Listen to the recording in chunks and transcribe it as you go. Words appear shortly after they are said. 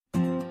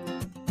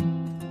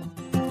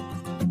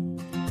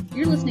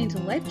You're listening to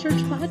Life Church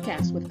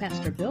Podcast with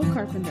Pastor Bill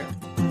Carpenter.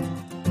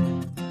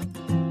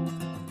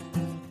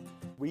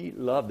 We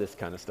love this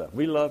kind of stuff.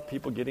 We love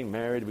people getting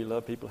married. We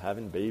love people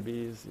having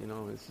babies. You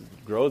know, it's just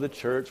grow the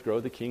church, grow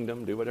the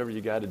kingdom, do whatever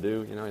you got to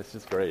do. You know, it's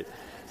just great.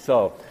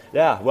 So,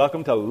 yeah,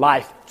 welcome to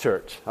Life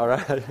Church. All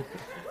right.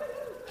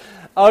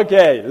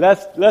 Okay,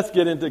 let's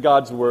get into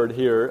God's Word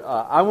here.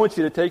 I want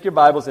you to take your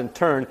Bibles and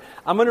turn.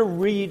 I'm going to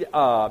read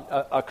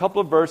a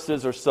couple of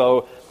verses or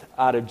so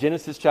out of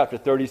Genesis chapter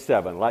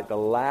 37, like the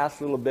last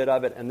little bit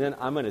of it, and then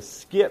I'm going to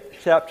skip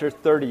chapter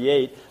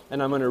 38,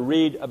 and I'm going to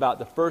read about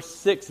the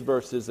first 6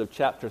 verses of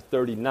chapter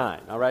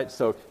 39. All right,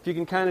 so if you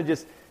can kind of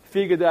just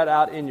figure that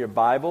out in your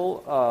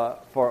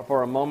Bible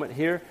for a moment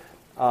here.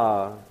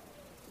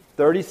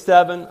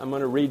 37, I'm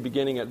going to read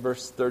beginning at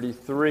verse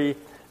 33.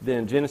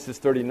 Then Genesis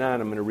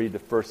 39, I'm going to read the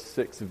first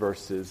 6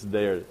 verses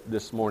there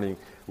this morning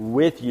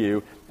with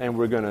you, and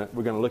we're going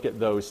to look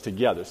at those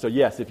together. So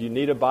yes, if you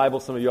need a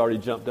Bible, some of you already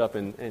jumped up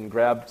and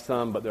grabbed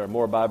some, but there are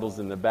more Bibles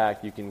in the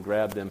back. You can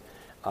grab them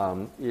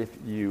if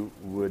you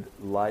would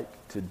like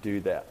to do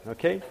that.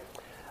 Okay?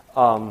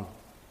 I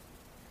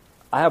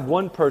have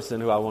one person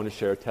who I want to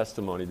share a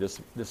testimony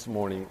this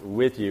morning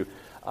with you.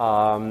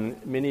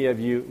 Many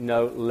of you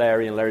know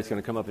Larry, and Larry's going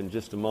to come up in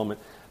just a moment.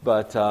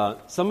 But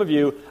some of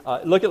you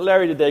look at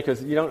Larry today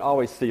because you don't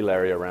always see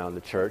Larry around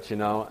the church, you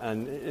know,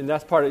 and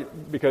that's partly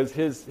because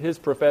his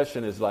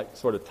profession is like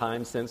sort of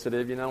time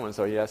sensitive, you know, and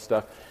so he has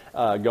stuff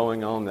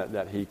going on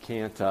that he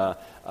can't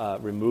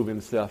remove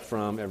himself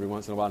from every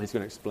once in a while. He's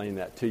going to explain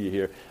that to you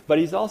here. But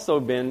he's also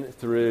been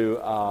through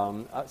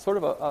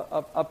sort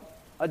of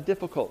a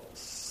difficult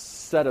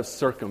set of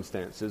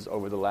circumstances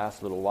over the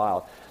last little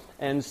while.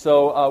 And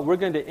so we're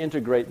going to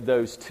integrate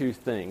those two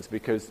things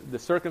because the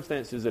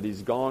circumstances that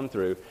he's gone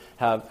through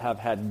have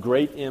had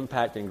great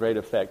impact and great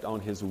effect on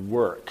his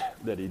work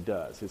that he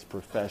does, his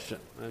profession.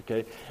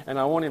 Okay, and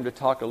I want him to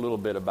talk a little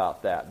bit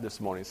about that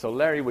this morning. So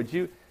Larry, would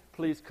you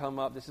please come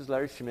up? This is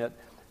Larry Schmidt,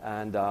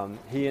 and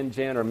he and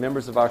Jan are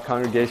members of our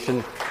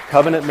congregation,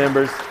 covenant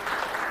members.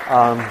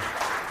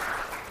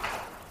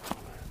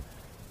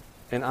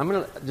 And I'm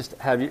going to just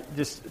have you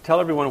just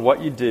tell everyone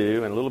what you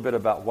do and a little bit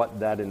about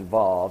what that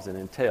involves and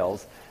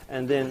entails,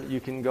 and then you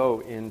can go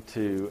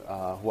into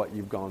what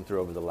you've gone through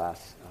over the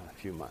last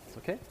few months,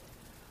 okay?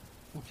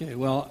 Okay,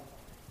 well,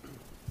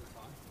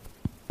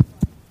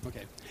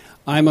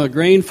 I'm a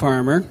grain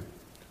farmer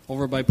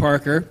over by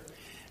Parker,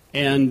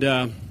 and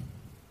I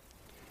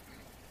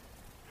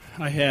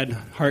had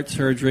heart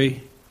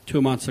surgery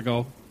 2 months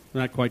ago,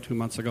 not quite 2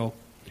 months ago,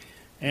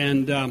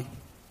 and,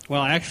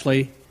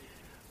 actually,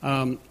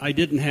 I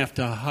didn't have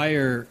to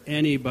hire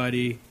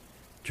anybody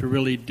to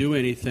really do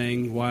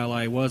anything while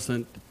I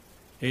wasn't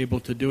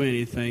able to do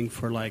anything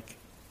for like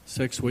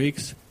 6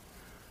 weeks.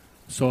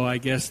 So I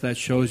guess that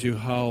shows you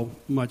how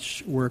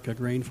much work a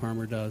grain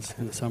farmer does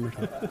in the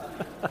summertime.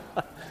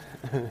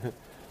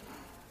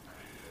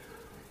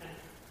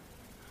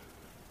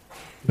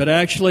 But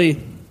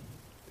actually,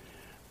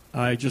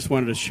 I just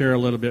wanted to share a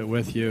little bit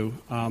with you.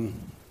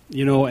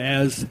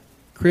 As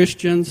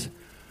Christians,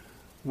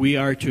 we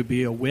are to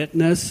be a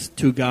witness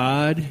to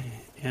God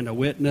and a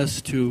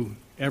witness to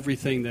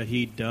everything that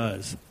He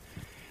does.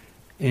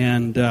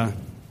 And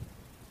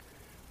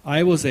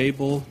I was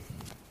able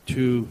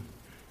to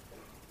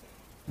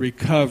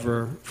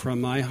recover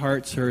from my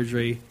heart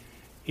surgery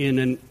in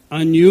an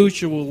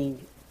unusual,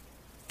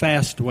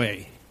 fast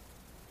way.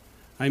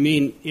 I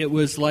mean, it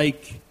was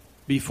like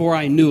before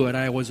I knew it,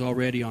 I was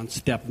already on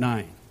step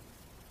 9.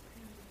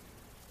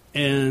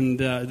 And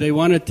they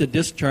wanted to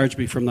discharge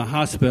me from the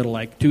hospital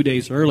like 2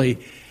 days early.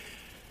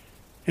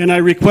 And I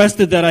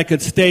requested that I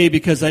could stay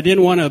because I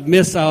didn't want to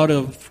miss out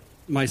of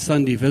my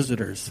Sunday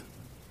visitors.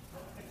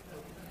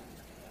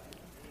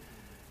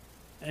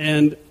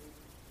 And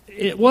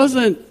it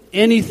wasn't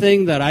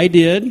anything that I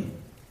did,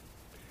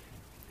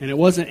 and it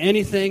wasn't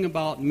anything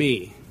about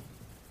me,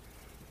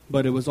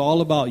 but it was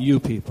all about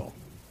you people.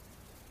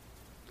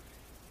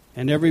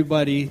 And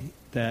everybody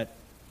that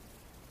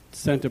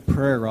sent a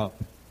prayer up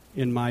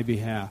in my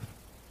behalf.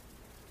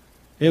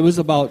 It was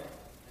about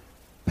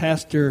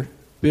Pastor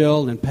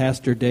Bill and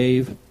Pastor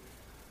Dave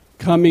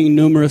coming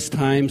numerous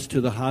times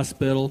to the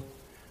hospital,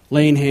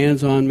 laying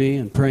hands on me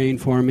and praying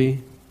for me.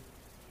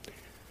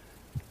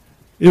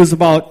 It was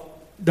about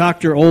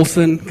Dr.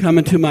 Olson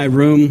coming to my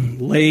room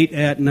late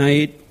at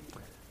night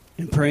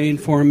and praying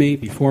for me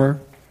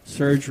before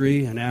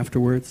surgery and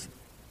afterwards.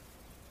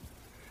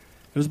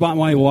 It was about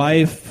my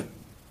wife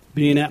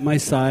being at my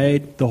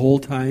side the whole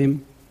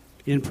time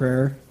in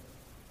prayer.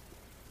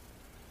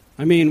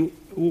 I mean,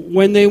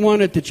 when they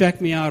wanted to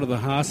check me out of the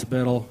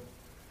hospital,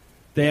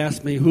 they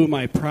asked me who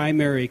my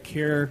primary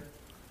care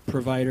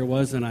provider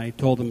was, and I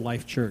told them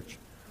Life Church.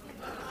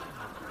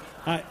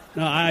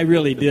 I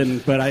really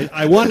didn't, but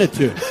I wanted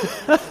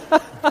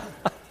to.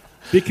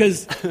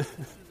 Because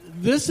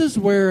this is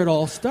where it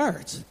all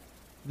starts.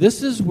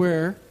 This is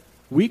where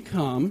we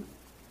come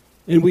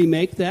and we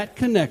make that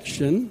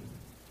connection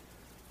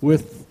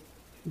with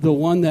the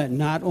one that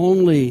not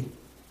only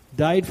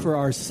died for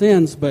our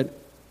sins, but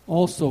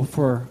also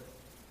for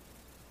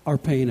our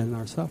pain and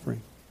our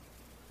suffering.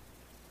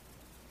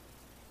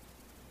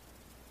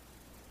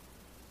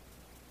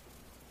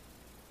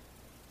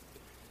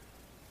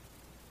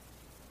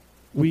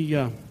 We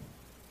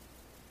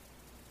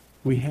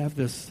have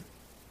this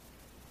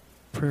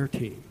prayer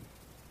team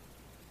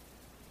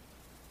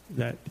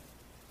that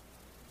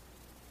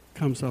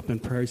comes up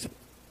and prays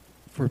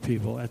for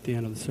people at the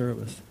end of the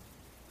service.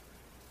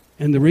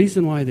 And the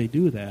reason why they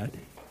do that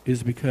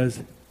is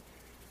because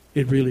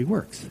it really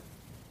works.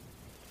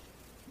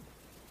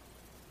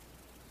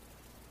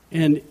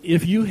 And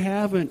if you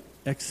haven't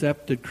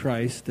accepted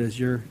Christ as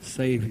your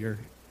Savior,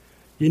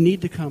 you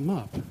need to come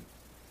up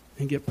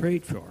and get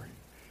prayed for.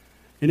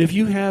 And if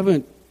you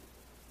haven't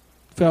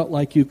felt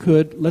like you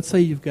could, let's say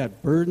you've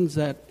got burdens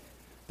that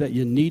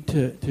you need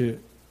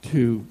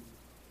to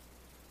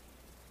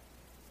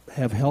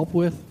have help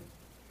with,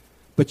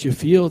 but you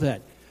feel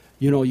that,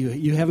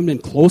 you haven't been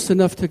close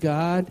enough to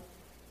God,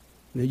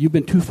 that you've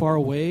been too far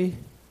away.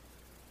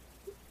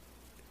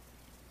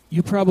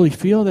 You probably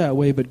feel that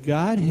way, but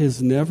God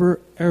has never,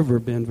 ever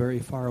been very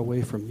far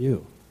away from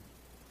you.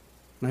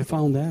 And I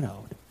found that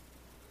out.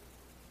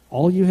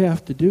 All you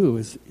have to do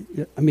is,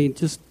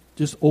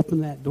 just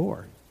open that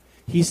door.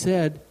 He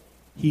said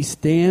he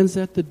stands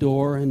at the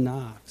door and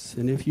knocks.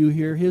 And if you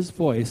hear his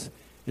voice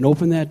and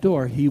open that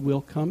door, he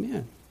will come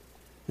in.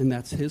 And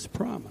that's his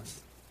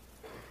promise.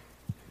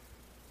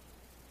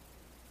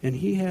 And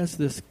he has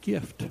this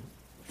gift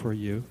for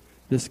you,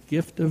 this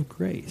gift of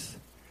grace.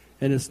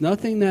 And it's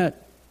nothing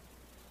that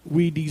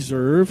we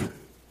deserve,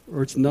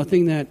 or it's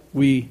nothing that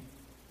we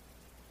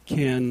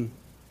can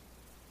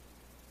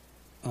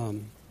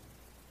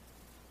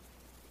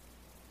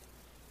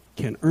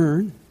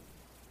earn,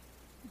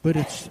 but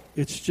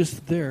it's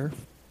just there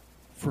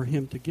for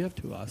him to give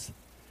to us.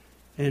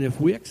 And if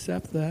we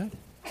accept that,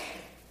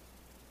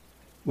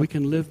 we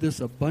can live this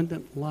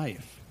abundant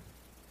life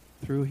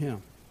through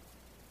him.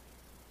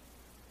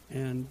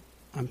 And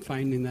I'm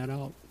finding that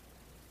out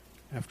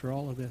after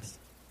all of this.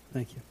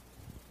 Thank you.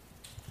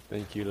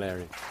 Thank you,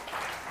 Larry.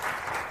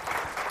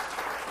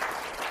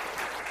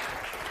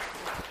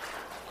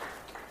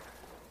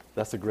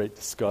 That's a great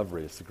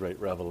discovery. It's a great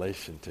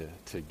revelation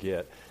to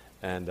get.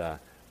 And I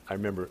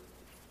remember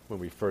when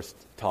we first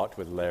talked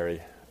with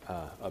Larry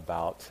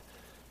about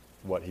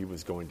what he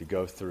was going to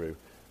go through,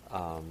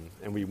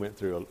 and we went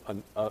through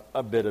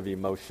a bit of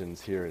emotions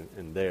here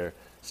and there,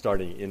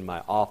 starting in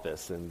my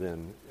office, and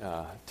then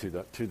to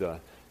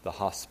the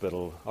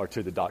hospital, or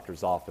to the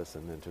doctor's office,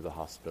 and then to the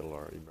hospital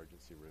or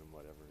emergency room,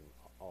 whatever, and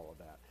all of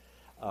that.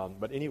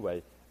 But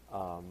anyway,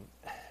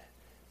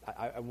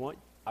 I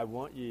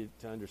want you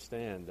to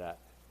understand that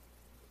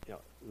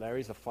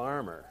Larry's a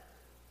farmer,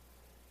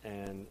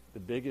 and the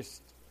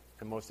biggest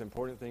and most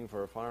important thing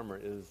for a farmer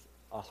is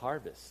a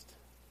harvest.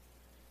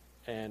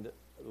 And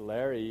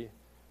Larry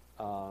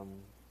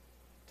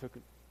took.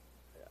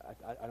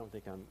 I don't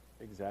think I'm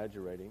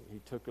exaggerating.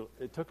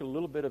 It took a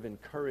little bit of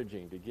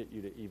encouraging to get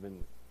you to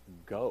even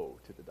go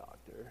to the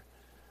doctor.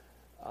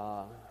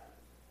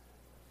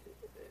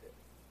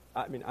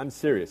 I'm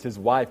serious. His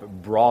wife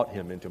brought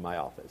him into my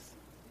office.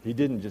 He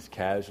didn't just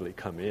casually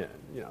come in.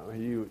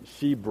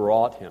 She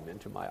brought him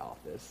into my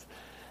office,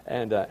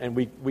 and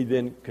we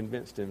then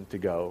convinced him to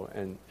go,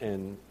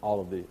 and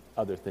all of the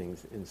other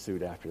things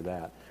ensued after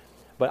that.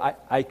 But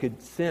I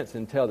could sense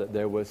and tell that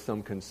there was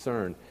some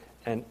concern,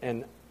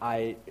 and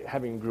I,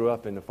 having grew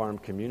up in the farm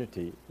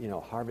community,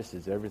 harvest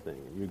is everything.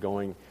 You're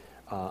going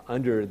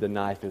under the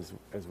knife,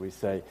 as we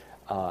say,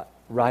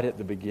 right at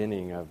the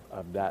beginning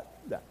of that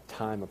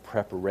time of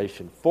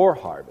preparation for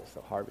harvest.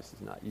 The harvest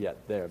is not yet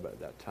there, but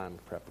that time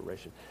of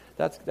preparation.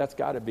 That's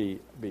got to be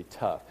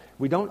tough.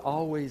 We don't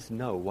always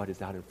know what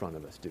is out in front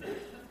of us, do we?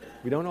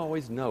 We don't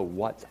always know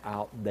what's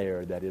out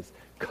there that is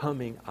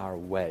coming our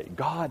way.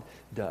 God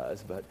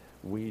does, but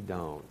we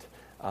don't.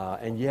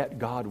 And yet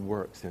God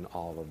works in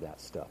all of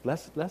that stuff.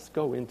 Let's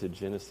go into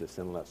Genesis,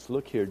 and let's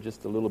look here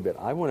just a little bit.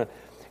 I want to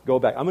go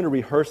back. I'm going to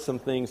rehearse some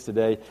things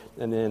today,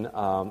 and then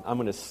I'm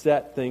going to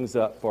set things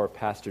up for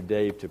Pastor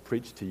Dave to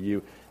preach to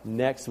you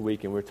next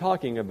week. And we're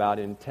talking about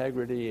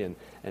integrity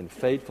and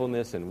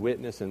faithfulness and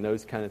witness and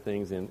those kind of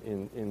things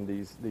in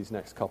these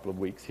next couple of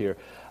weeks here.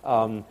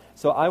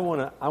 So I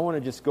want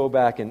to just go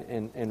back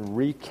and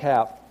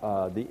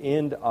recap the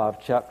end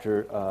of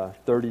chapter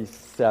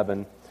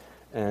 37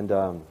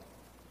 and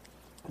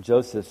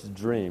Joseph's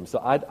dream. So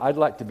I'd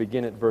like to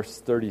begin at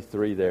verse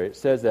 33 there. It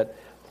says that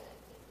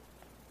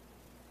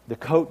the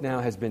coat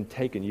now has been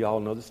taken. You all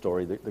know the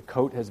story. The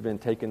coat has been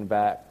taken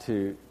back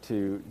to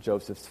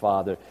Joseph's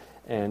father,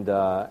 and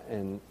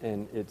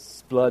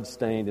it's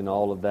blood-stained and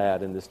all of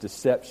that, and this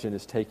deception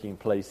is taking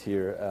place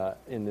here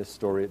in this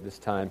story at this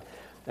time.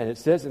 And it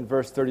says in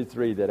verse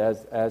 33 that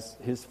as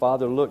his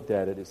father looked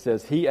at it, it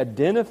says, he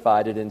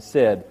identified it and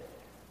said,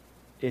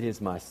 "It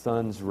is my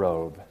son's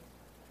robe.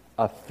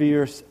 A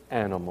fierce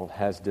animal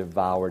has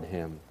devoured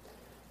him.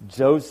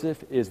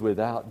 Joseph is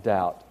without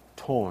doubt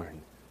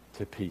torn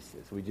to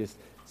pieces." We just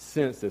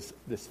sense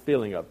this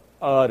feeling of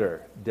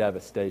utter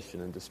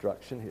devastation and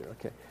destruction here.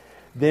 Okay.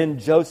 Then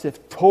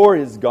Joseph tore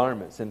his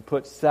garments and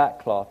put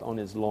sackcloth on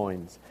his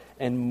loins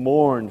and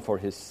mourned for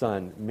his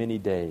son many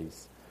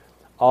days.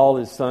 All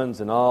his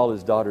sons and all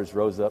his daughters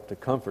rose up to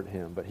comfort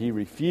him, but he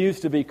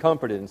refused to be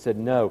comforted and said,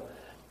 "No,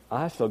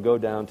 I shall go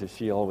down to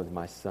Sheol with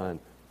my son,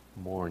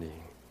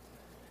 mourning."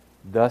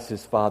 Thus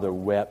his father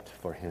wept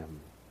for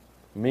him.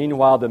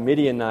 Meanwhile, the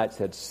Midianites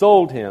had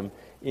sold him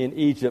in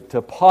Egypt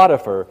to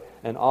Potiphar,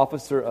 an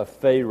officer of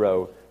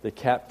Pharaoh, the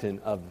captain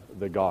of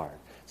the guard.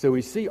 So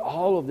we see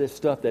all of this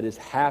stuff that has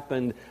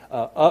happened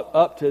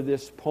up to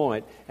this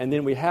point, and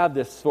then we have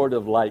this sort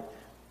of like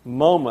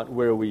moment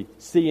where we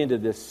see into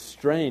this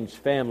strange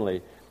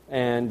family,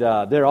 and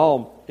they're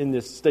all in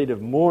this state of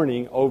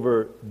mourning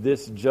over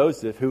this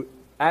Joseph, who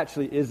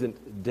actually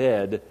isn't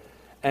dead.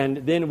 And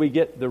then we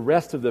get the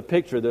rest of the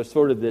picture. There's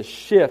sort of this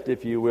shift,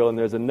 if you will, and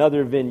there's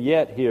another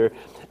vignette here,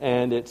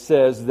 and it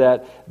says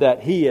that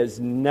he is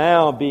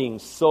now being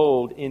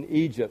sold in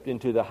Egypt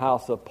into the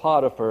house of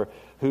Potiphar,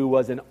 who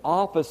was an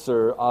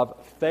officer of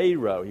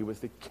Pharaoh. He was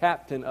the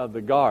captain of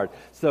the guard.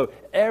 So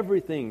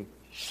everything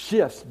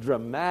shifts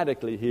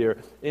dramatically here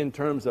in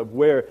terms of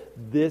where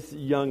this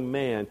young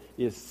man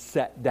is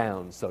set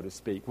down, so to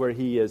speak, where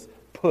he is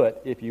put,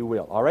 if you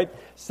will. All right?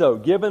 So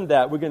given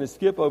that, we're going to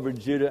skip over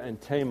Judah and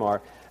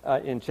Tamar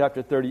in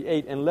chapter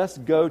 38, and let's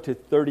go to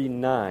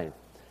 39.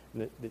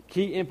 The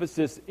key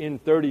emphasis in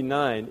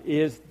 39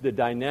 is the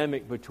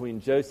dynamic between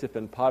Joseph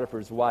and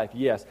Potiphar's wife,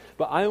 yes.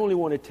 But I only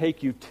want to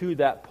take you to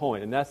that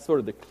point, and that's sort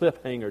of the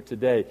cliffhanger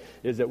today,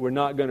 is that we're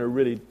not going to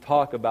really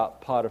talk about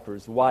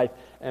Potiphar's wife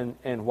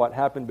and what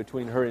happened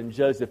between her and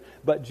Joseph,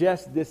 but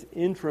just this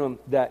interim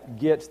that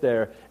gets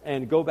there,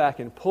 and go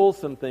back and pull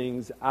some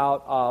things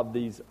out of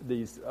these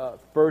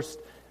first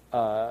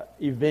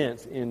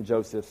events in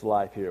Joseph's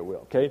life here,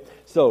 Will. Okay?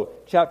 So,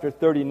 chapter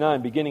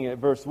 39, beginning at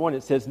verse 1,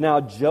 it says, "Now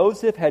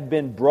Joseph had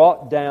been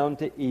brought down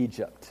to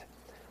Egypt,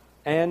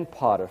 and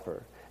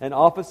Potiphar, an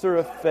officer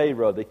of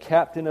Pharaoh, the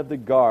captain of the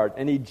guard,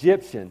 an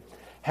Egyptian,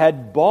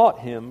 had bought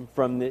him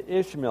from the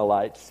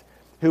Ishmaelites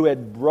who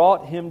had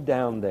brought him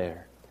down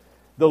there.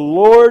 The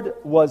Lord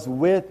was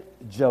with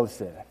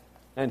Joseph,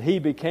 and he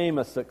became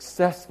a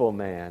successful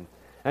man,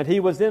 and he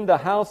was in the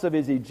house of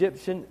his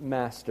Egyptian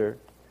master.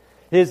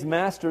 His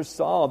master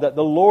saw that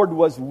the Lord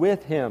was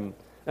with him,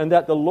 and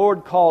that the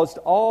Lord caused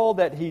all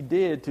that he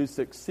did to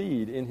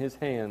succeed in his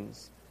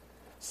hands.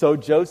 So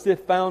Joseph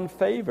found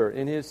favor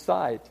in his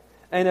sight,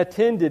 and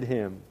attended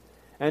him,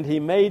 and he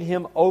made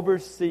him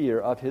overseer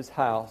of his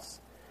house,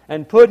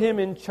 and put him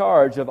in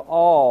charge of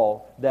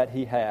all that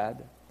he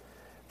had.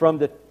 From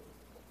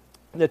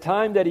the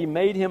time that he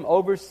made him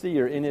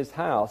overseer in his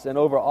house, and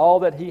over all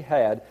that he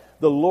had,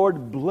 the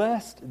Lord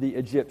blessed the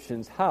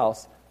Egyptian's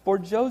house for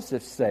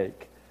Joseph's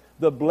sake.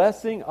 The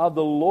blessing of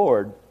the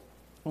Lord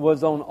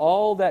was on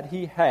all that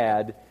he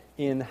had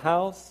in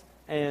house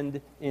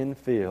and in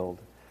field.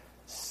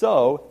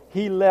 So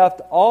he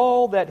left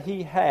all that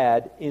he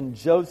had in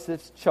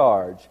Joseph's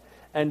charge,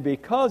 and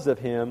because of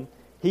him,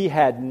 he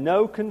had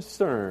no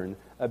concern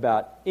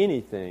about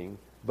anything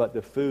but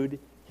the food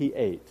he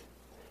ate."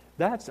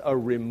 That's a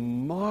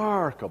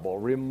remarkable,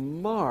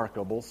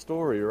 remarkable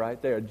story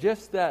right there.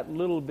 Just that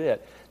little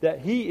bit. That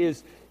he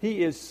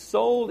is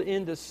sold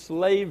into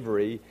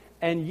slavery,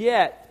 and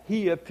yet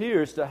he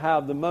appears to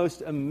have the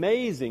most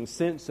amazing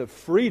sense of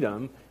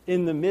freedom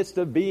in the midst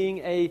of being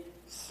a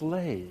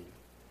slave.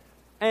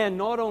 And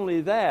not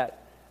only that,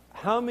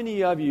 how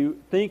many of you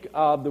think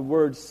of the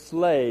word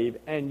slave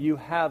and you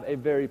have a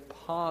very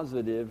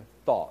positive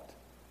thought?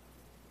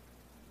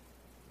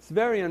 It's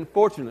very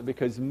unfortunate,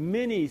 because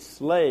many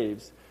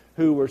slaves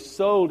who were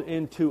sold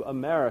into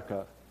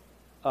America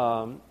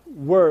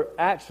were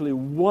actually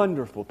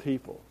wonderful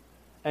people.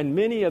 And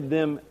many of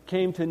them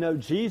came to know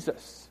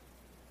Jesus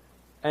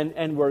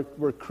and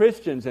were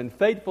Christians and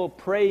faithful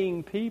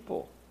praying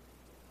people.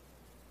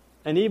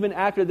 And even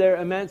after their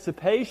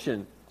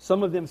emancipation,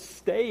 some of them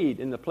stayed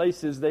in the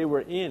places they were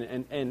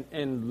in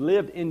and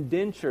lived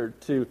indentured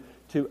to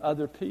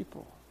other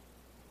people.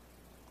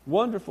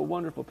 Wonderful,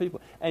 wonderful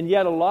people. And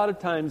yet a lot of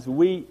times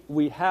we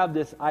have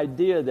this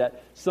idea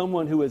that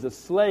someone who is a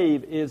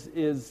slave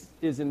is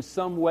in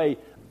some way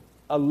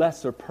a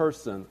lesser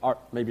person, or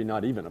maybe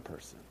not even a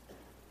person.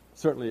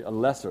 Certainly a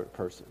lesser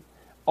person.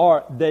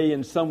 Or they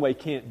in some way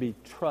can't be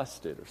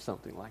trusted or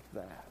something like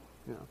that.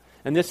 You know?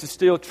 And this is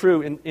still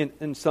true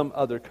in some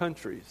other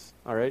countries.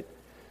 All right?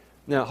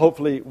 Now,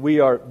 hopefully we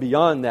are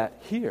beyond that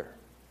here.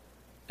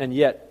 And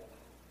yet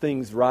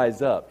things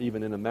rise up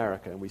even in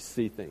America, and we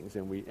see things,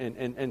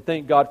 and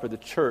thank God for the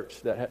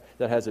church that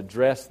has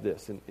addressed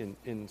this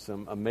in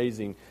some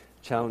amazing,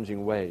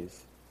 challenging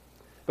ways.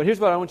 But here's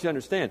what I want you to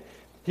understand.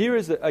 Here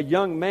is a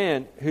young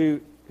man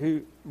who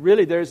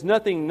really there's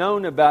nothing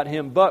known about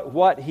him but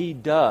what he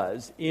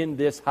does in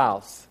this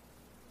house.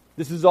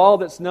 This is all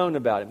that's known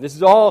about him. This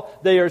is all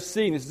they are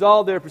seeing. This is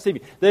all they're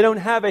perceiving. They don't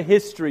have a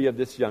history of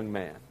this young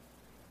man.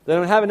 They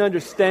don't have an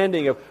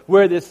understanding of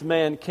where this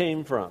man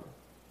came from.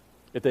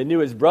 If they knew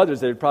his brothers,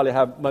 they would probably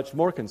have much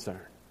more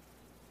concern.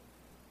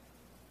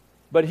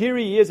 But here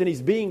he is, and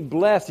he's being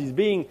blessed.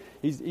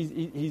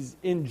 He's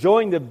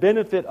enjoying the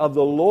benefit of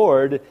the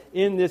Lord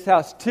in this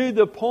house, to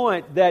the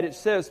point that it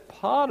says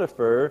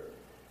Potiphar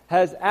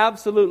has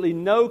absolutely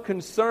no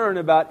concern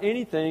about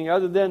anything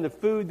other than the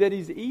food that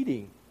he's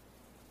eating.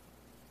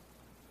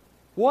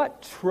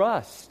 What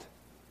trust!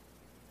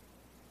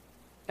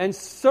 And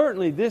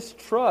certainly this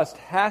trust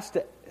has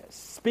to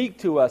speak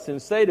to us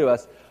and say to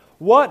us,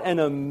 what an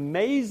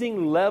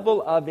amazing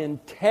level of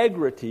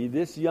integrity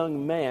this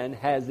young man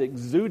has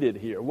exuded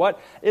here.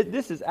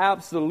 This is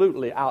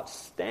absolutely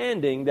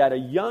outstanding that a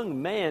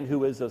young man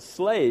who is a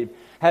slave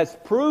has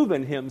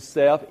proven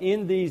himself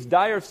in these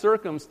dire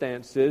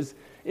circumstances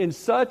in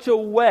such a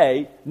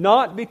way,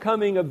 not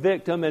becoming a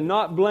victim and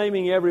not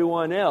blaming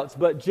everyone else,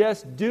 but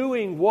just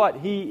doing what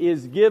he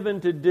is given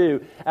to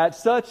do at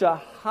such a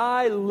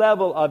high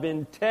level of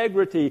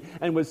integrity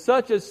and with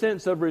such a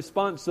sense of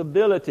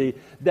responsibility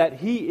that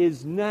he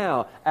is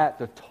now at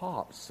the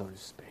top, so to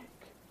speak.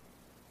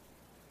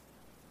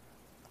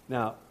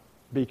 Now,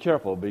 be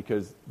careful,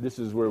 because this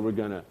is where we're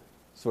going to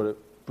sort of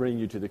bring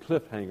you to the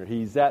cliffhanger.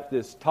 He's at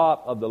this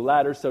top of the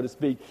ladder, so to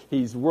speak.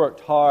 He's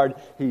worked hard.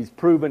 He's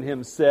proven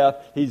himself.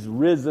 He's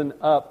risen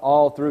up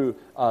all through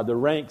the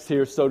ranks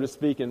here, so to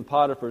speak, in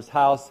Potiphar's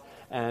house.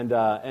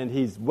 And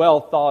he's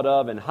well thought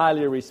of and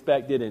highly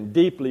respected and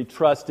deeply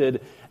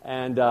trusted.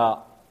 And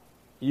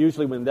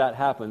usually when that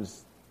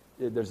happens,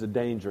 there's a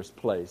dangerous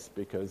place,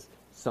 because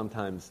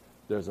sometimes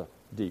there's a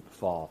deep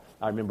fall.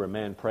 I remember a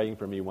man praying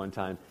for me one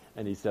time,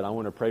 and he said, I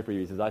want to pray for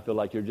you. He says, I feel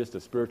like you're just a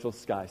spiritual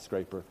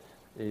skyscraper.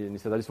 And he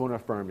said, I just want to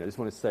affirm you. I just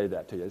want to say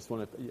that to you.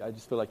 I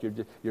just feel like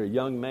you're a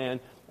young man,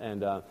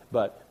 and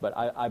but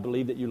I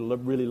believe that you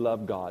really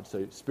love God.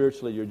 So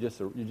spiritually, you're just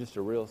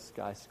a real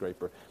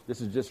skyscraper. This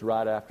is just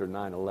right after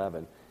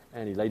 9/11,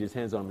 and he laid his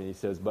hands on me and he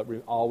says, but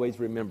always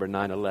remember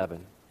 9/11.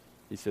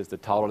 He says, the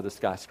taller the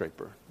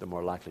skyscraper, the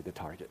more likely the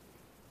target.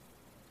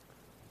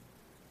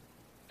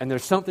 And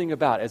there's something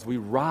about, as we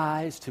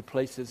rise to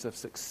places of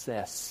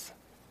success,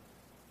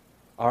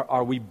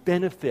 we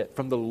benefit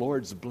from the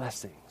Lord's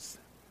blessings.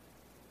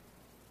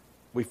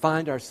 We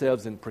find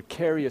ourselves in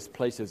precarious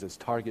places as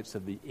targets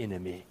of the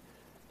enemy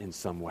in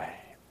some way.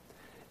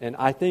 And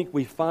I think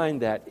we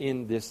find that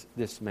in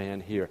this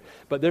man here.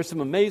 But there's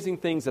some amazing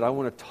things that I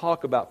want to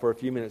talk about for a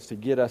few minutes to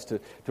get us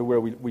to where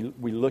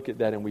we look at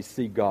that and we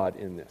see God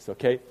in this,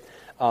 okay?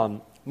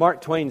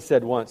 Mark Twain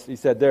said once, he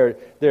said, there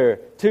are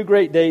two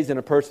great days in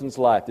a person's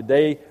life: the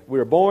day we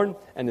are born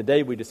and the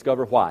day we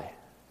discover why.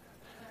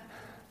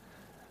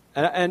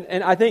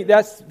 And I think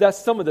that's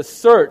some of the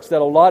search that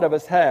a lot of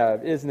us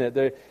have, isn't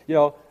it?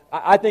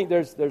 I think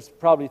there's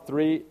probably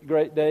three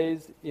great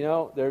days.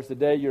 There's the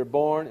day you're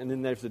born, and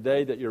then there's the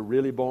day that you're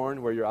really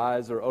born, where your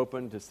eyes are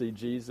open to see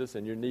Jesus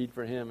and your need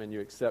for Him, and you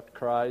accept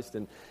Christ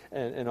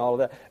and all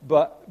of that.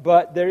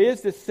 But there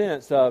is this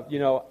sense of,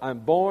 I'm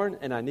born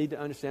and I need to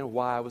understand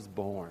why I was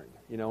born.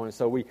 And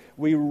so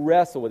we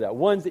wrestle with that.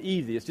 One's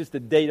easy. It's just a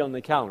date on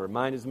the calendar.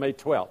 Mine is May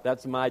 12th.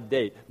 That's my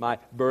date, my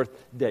birth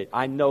date.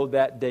 I know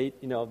that date.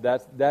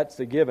 That's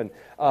a given.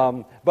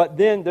 But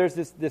then there's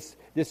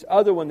this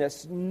other one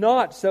that's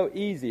not so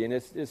easy, and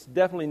it's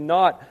definitely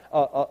not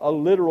a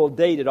literal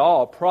date at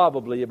all,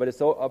 probably, but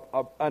it's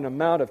an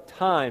amount of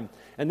time.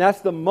 And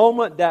that's the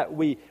moment that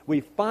we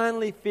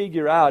finally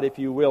figure out, if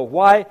you will,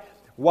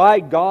 why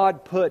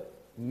God put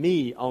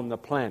me on the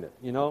planet.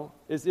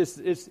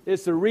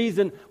 It's the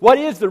reason. What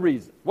is the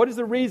reason? What is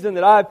the reason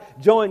that I've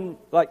joined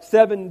like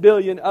 7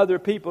 billion other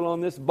people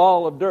on this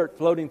ball of dirt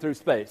floating through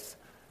space?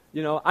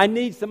 I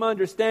need some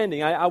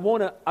understanding. I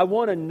want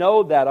to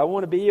know that. I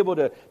want to be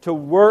able to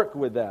work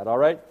with that. All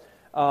right.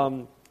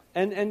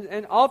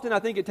 And often I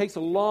think it takes a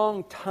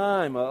long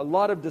time, a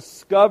lot of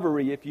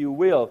discovery, if you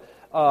will,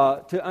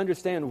 to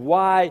understand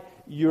why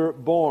you're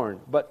born.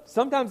 But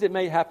sometimes it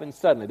may happen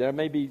suddenly. There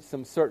may be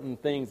some certain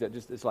things that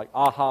it's like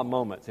aha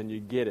moments, and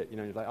you get it.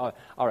 You're like, oh,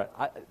 all right,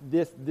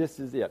 this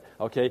is it.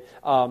 Okay.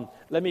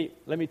 Let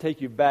me take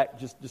you back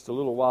just a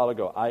little while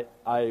ago.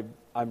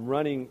 I'm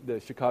running the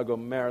Chicago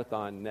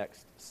Marathon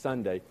next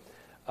Sunday,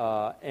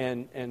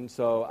 and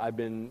so I've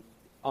been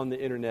on the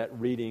internet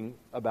reading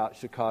about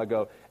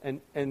Chicago,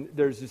 and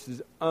there's just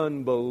these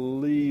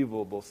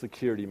unbelievable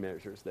security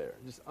measures there.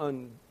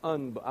 I'm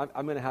going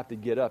to have to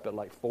get up at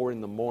like 4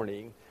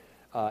 a.m.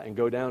 And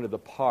go down to the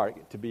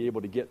park to be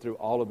able to get through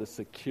all of the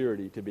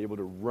security to be able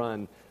to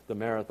run the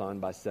marathon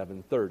by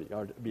 7:30,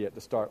 or to be at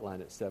the start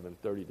line at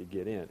 7:30 to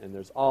get in. And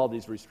there's all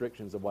these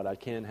restrictions of what I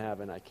can have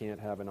and I can't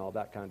have and all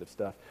that kind of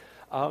stuff.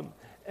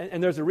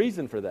 And there's a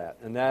reason for that,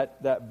 and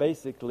that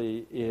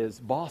basically is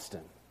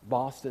Boston.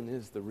 Boston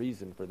is the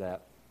reason for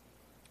that.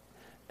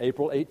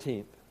 April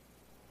 18th,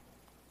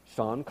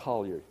 Sean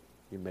Collier,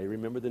 you may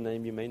remember the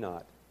name, you may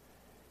not.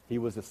 He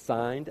was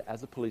assigned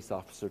as a police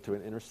officer to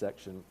an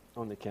intersection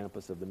on the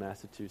campus of the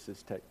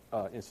Massachusetts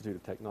Institute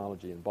of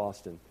Technology in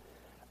Boston.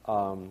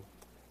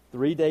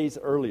 3 days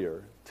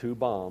earlier, 2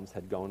 bombs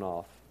had gone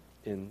off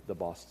in the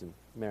Boston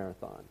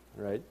Marathon,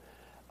 right?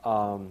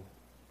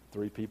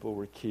 3 people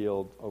were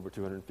killed, over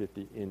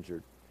 250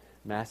 injured.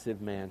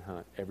 Massive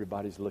manhunt.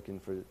 Everybody's looking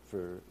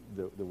for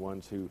the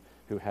ones who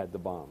had the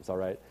bombs, all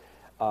right?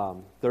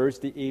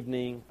 Thursday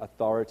evening,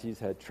 authorities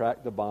had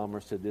tracked the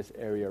bombers to this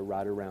area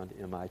right around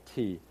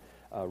MIT,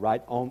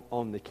 right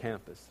on the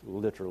campus,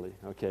 literally,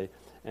 okay?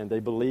 And they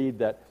believed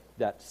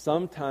that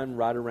sometime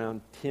right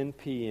around 10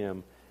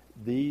 p.m.,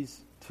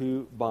 these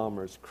two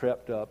bombers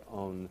crept up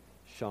on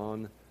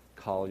Sean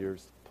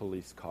Collier's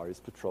police car, his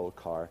patrol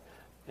car,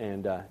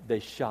 and they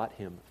shot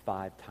him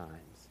 5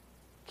 times,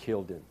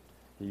 killed him.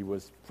 He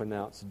was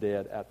pronounced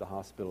dead at the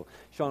hospital.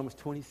 Sean was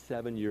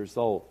 27 years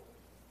old.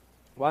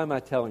 Why am I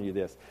telling you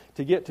this?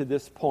 To get to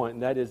this point,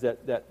 and that is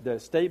that the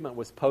statement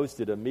was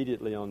posted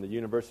immediately on the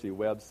university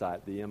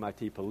website. The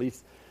MIT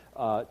police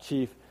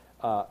chief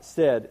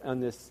said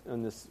on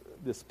this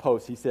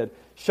post, he said,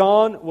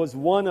 Sean was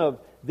one of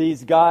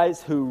these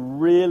guys who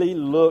really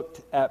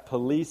looked at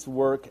police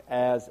work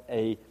as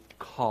a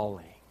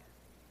calling.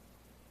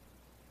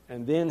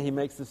 And then he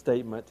makes the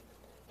statement,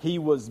 he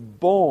was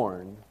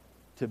born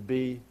to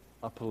be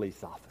a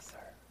police officer.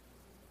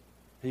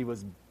 He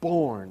was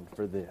born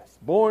for this,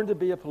 born to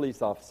be a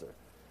police officer.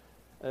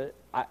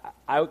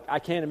 I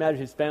can't imagine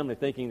his family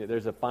thinking that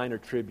there's a finer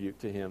tribute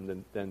to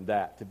him than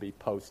that to be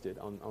posted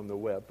on the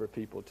web for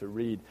people to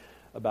read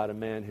about a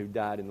man who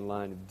died in the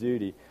line of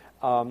duty.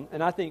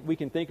 And I think we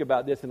can think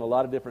about this in a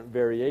lot of different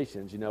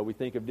variations. You know, we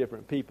think of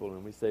different people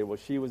and we say, well,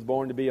 she was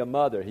born to be a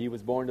mother. He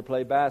was born to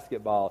play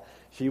basketball.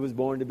 She was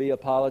born to be a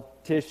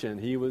politician.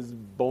 He was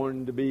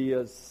born to be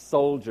a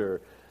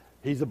soldier.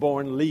 He's a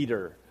born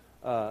leader.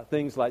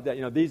 Things like that.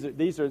 You know,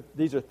 these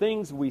are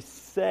things we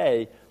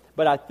say,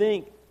 but I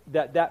think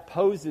that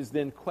poses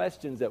then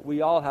questions that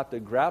we all have to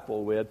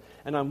grapple with.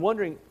 And I'm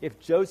wondering if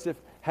Joseph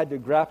had to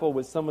grapple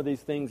with some of these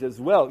things as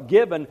well,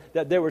 given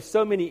that there were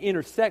so many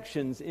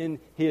intersections in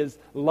his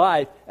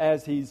life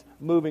as he's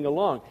moving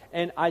along.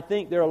 And I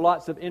think there are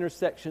lots of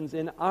intersections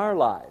in our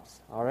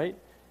lives, all right?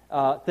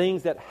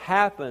 Things that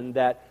happen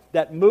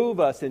that move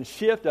us and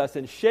shift us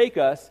and shake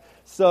us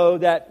so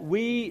that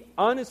we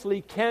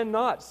honestly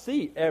cannot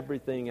see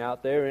everything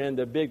out there in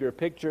the bigger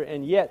picture,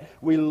 and yet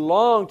we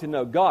long to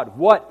know, God,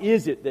 what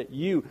is it that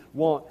you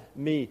want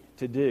me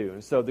to do?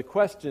 And so the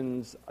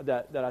questions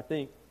that I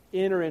think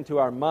enter into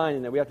our mind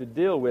and that we have to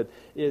deal with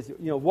is, you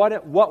know,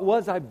 what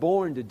was I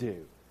born to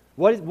do?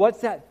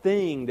 What's that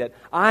thing that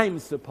I'm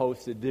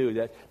supposed to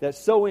do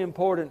that's so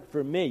important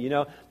for me? You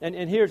know,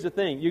 and here's the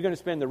thing: you're going to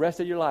spend the rest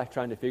of your life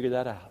trying to figure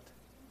that out.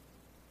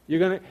 You're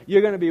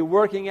going to be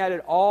working at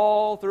it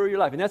all through your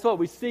life. And that's what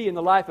we see in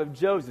the life of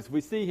Joseph.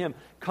 We see him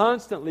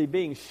constantly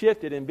being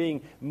shifted and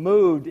being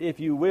moved, if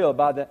you will,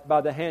 by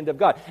the hand of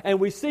God. And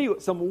we see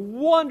some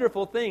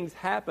wonderful things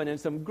happen and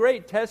some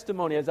great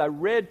testimony, as I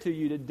read to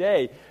you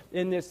today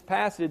in this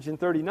passage in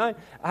 39,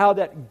 how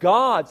that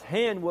God's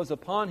hand was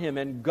upon him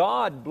and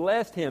God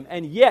blessed him.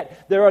 And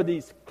yet there are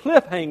these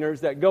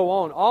cliffhangers that go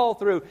on all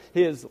through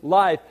his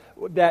life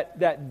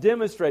that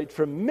demonstrate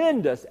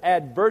tremendous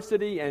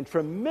adversity and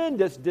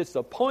tremendous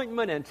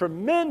disappointment and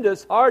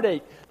tremendous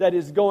heartache that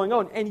is going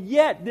on. And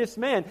yet this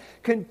man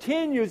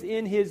continues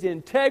in his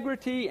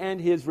integrity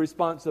and his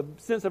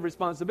sense of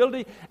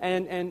responsibility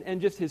and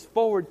just his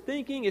forward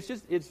thinking.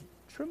 It's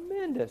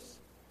tremendous.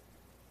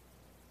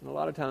 And a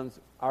lot of times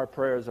our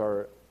prayers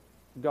are,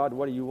 God,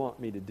 what do you want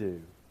me to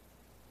do?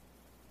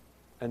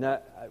 And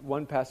that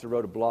one pastor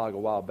wrote a blog a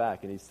while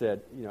back, and he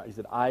said,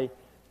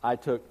 I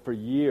took, for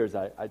years,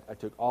 I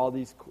took all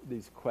these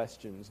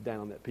questions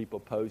down that people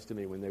posed to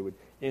me when they would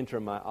enter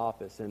my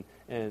office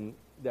and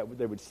that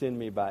they would send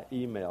me by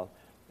email.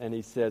 And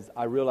he says,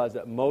 I realized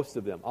that most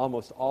of them,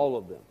 almost all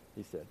of them,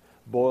 he said,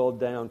 boiled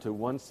down to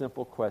one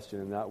simple question,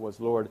 and that was,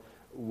 Lord,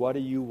 what do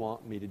you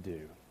want me to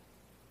do?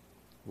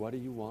 What do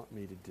you want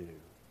me to do?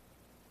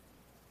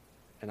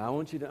 And I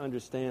want you to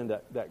understand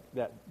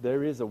that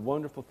there is a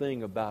wonderful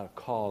thing about a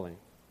calling.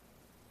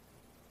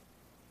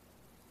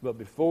 But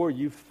before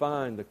you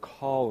find the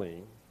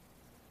calling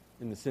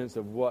in the sense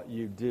of what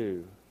you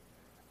do,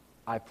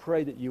 I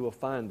pray that you will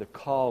find the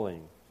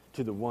calling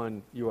to the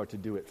one you are to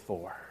do it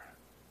for.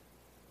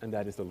 And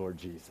that is the Lord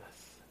Jesus.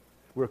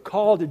 We're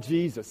called to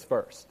Jesus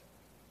first.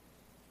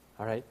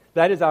 All right?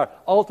 That is our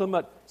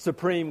ultimate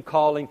supreme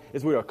calling,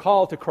 is we are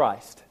called to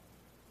Christ.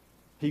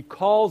 He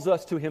calls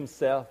us to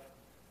himself,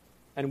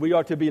 and we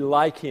are to be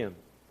like him.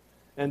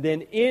 And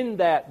then in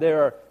that,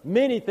 there are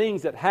many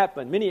things that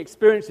happen, many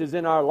experiences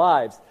in our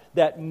lives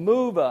that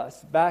move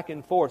us back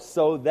and forth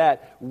so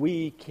that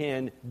we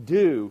can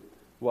do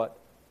what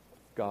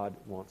God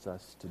wants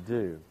us to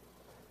do.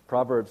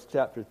 Proverbs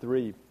chapter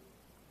 3,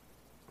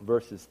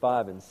 verses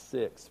 5 and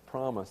 6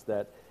 promise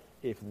that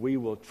if we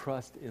will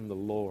trust in the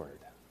Lord,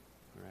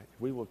 right,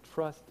 if we will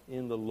trust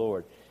in the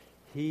Lord,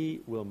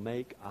 he will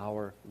make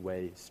our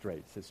way straight.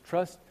 It says,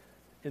 trust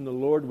in the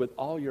Lord with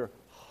all your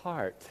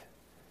heart,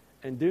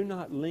 and do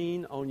not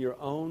lean on your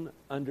own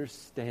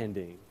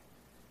understanding.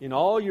 In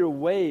all your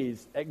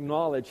ways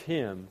acknowledge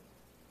him,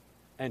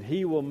 and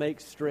he will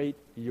make straight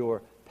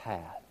your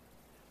path.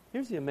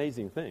 Here's the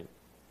amazing thing.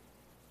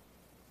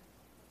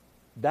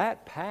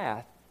 That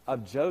path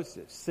of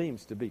Joseph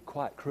seems to be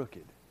quite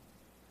crooked.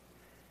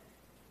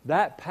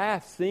 That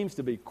path seems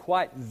to be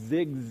quite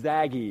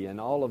zigzaggy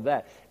and all of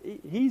that.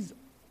 He's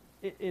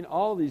in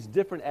all these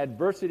different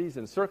adversities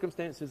and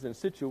circumstances and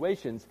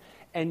situations,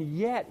 and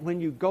yet when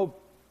you go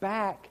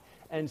back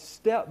and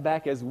step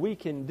back as we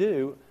can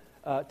do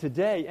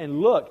today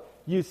and look,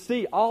 you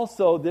see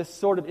also this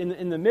sort of,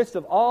 in the midst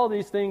of all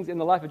these things in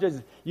the life of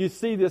Jesus, you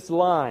see this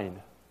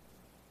line.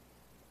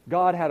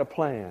 God had a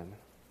plan.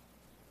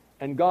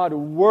 And God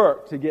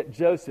worked to get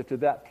Joseph to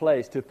that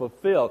place to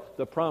fulfill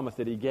the promise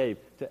that He gave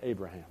to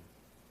Abraham.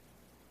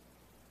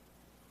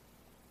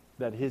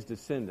 That his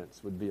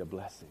descendants would be a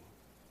blessing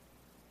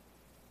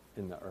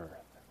in the earth.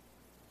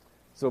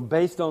 So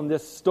based on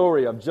this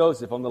story of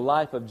Joseph, on the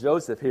life of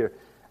Joseph here,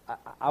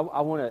 I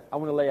want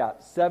to lay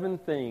out 7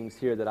 things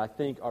here that I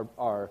think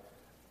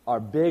are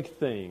big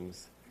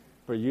things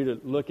for you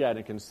to look at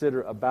and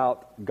consider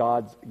about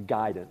God's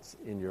guidance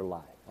in your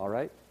life. All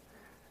right?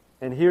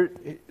 And here,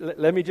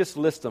 let me just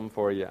list them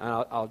for you.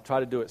 I'll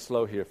try to do it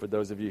slow here for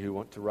those of you who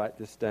want to write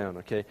this down,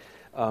 okay?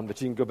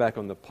 But you can go back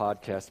on the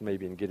podcast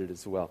maybe and get it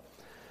as well.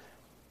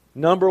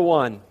 Number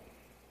 1,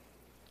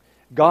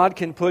 God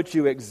can put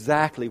you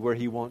exactly where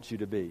He wants you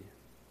to be.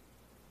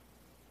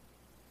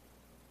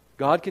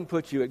 God can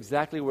put you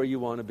exactly where you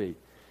want to be.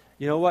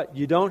 You know what?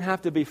 You don't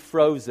have to be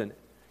frozen.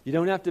 You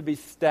don't have to be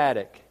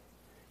static.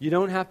 You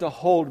don't have to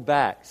hold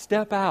back.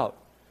 Step out.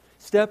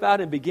 Step out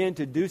and begin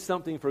to do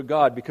something for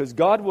God, because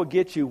God will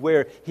get you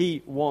where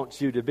He wants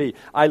you to be.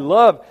 I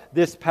love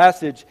this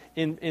passage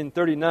in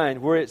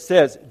 39 where it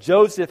says,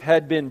 Joseph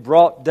had been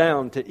brought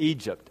down to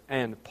Egypt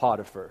and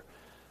Potiphar.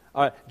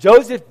 All right,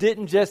 Joseph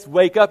didn't just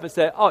wake up and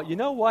say, oh, you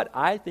know what?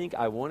 I think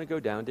I want to go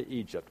down to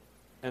Egypt.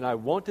 And I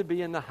want to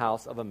be in the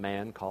house of a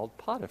man called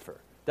Potiphar.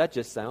 That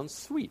just sounds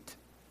sweet.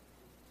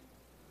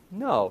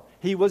 No,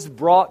 he was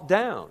brought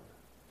down.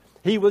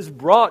 He was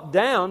brought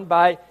down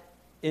by,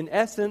 in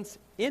essence,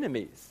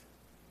 enemies.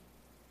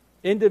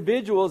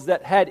 Individuals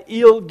that had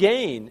ill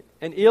gain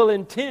and ill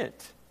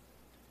intent.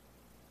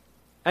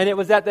 And it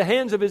was at the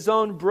hands of his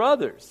own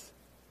brothers.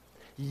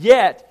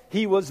 Yet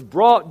he was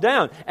brought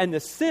down. And the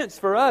sense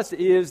for us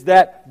is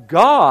that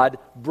God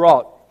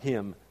brought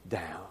him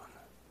down.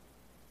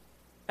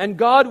 And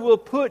God will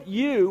put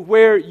you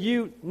where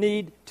you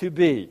need to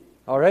be.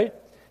 All right?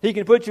 He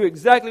can put you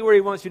exactly where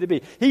He wants you to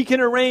be. He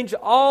can arrange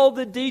all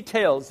the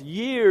details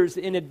years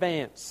in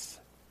advance.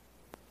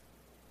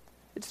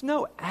 It's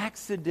no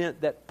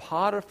accident that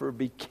Potiphar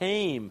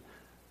became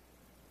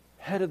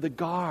head of the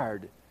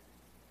guard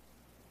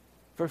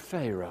for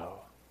Pharaoh.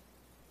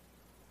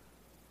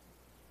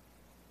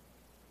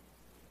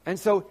 And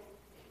so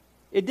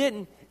it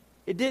didn't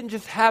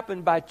just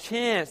happen by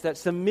chance that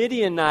some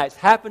Midianites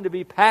happened to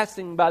be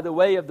passing by the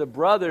way of the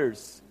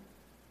brothers.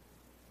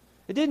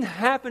 It didn't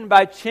happen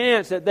by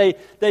chance that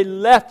they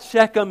left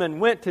Shechem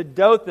and went to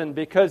Dothan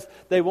because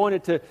they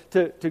wanted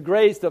to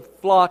graze the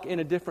flock in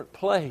a different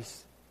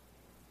place.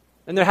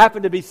 And there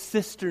happened to be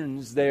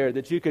cisterns there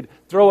that you could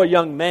throw a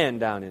young man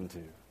down into.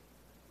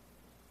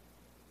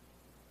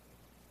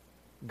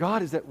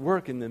 God is at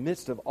work in the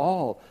midst of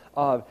all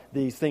of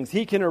these things.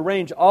 He can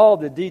arrange all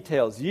the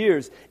details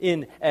years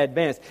in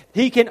advance.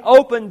 He can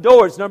open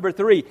doors, number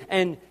 3,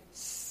 and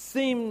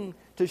seem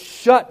to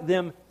shut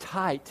them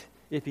tight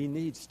if He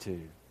needs to.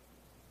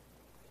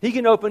 He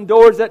can open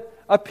doors that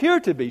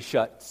appear to be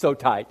shut so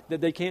tight that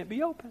they can't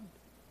be opened.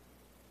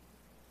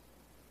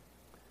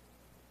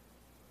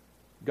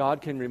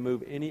 God can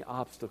remove any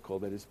obstacle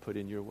that is put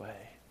in your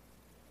way.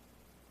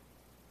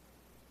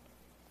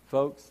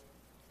 Folks,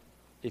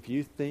 if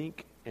you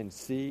think and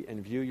see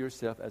and view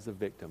yourself as a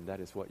victim,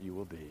 that is what you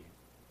will be.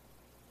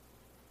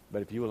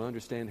 But if you will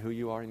understand who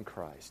you are in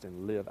Christ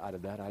and live out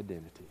of that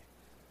identity,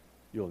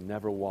 you'll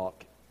never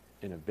walk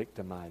in a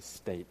victimized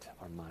state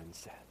or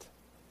mindset.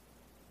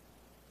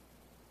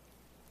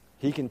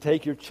 He can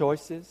take your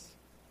choices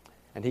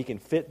and He can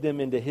fit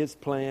them into His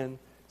plan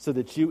so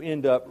that you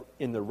end up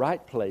in the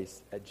right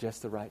place at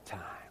just the right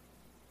time.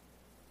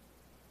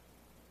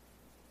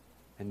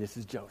 And this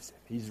is Joseph.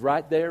 He's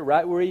right there,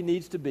 right where he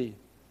needs to be.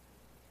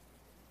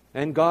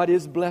 And God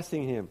is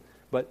blessing him.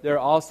 But there are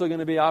also going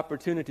to be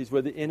opportunities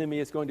where the enemy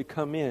is going to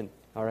come in.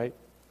 All right?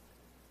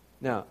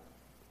 Now,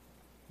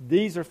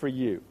 these are for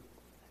you.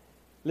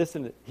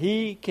 Listen,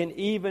 He can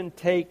even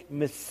take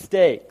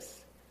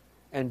mistakes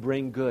and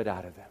bring good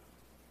out of them.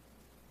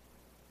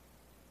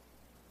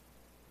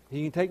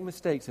 He can take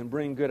mistakes and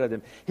bring good out of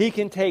them. He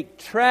can take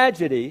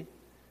tragedy,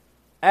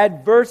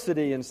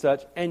 adversity and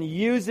such, and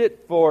use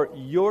it for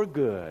your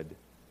good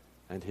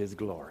and His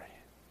glory.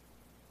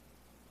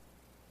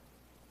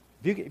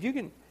 If you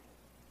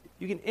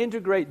can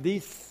integrate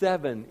these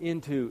 7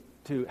 into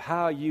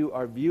how you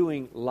are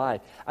viewing life,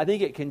 I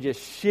think it can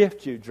just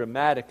shift you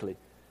dramatically,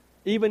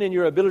 even in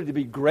your ability to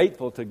be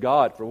grateful to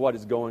God for what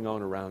is going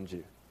on around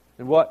you.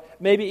 And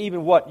maybe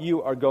even what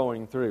you are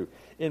going through.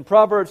 In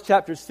Proverbs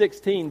chapter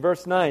 16,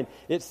 verse 9,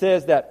 it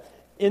says that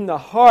in the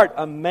heart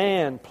a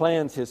man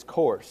plans his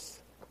course.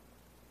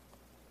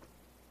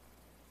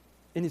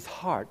 In his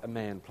heart a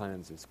man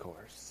plans his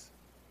course.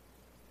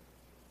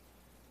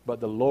 But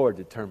the Lord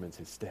determines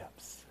his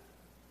steps.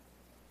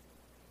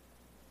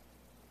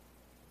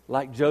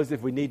 Like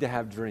Joseph, we need to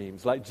have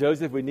dreams. Like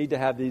Joseph, we need to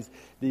have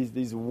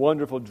these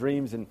wonderful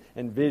dreams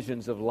and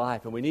visions of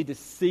life. And we need to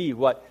see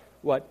what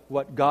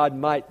God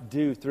might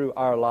do through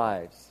our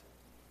lives.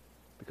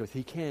 Because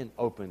He can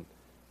open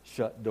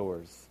shut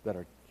doors that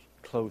are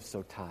closed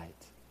so tight.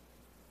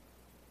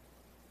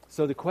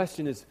 So the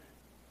question is,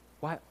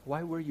 why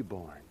were you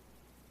born?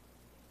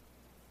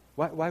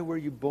 Why were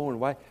you born?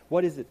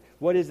 What is it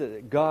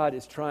that God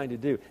is trying to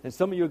do? And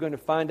some of you are going to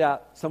find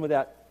out some of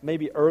that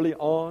maybe early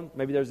on.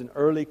 Maybe there's an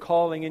early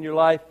calling in your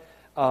life.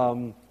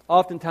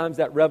 Oftentimes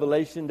that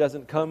revelation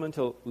doesn't come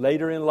until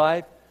later in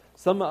life.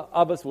 Some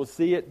of us will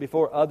see it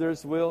before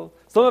others will.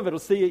 Some of it will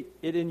see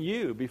it in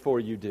you before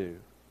you do.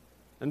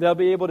 And they'll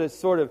be able to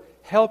sort of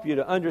help you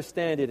to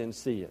understand it and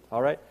see it.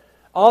 All right?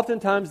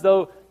 Oftentimes,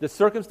 though, the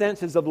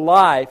circumstances of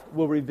life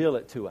will reveal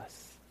it to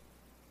us.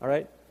 All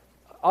right?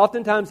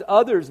 Oftentimes,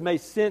 others may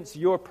sense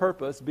your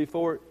purpose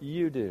before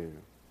you do.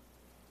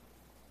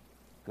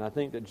 And I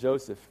think that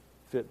Joseph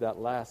fit that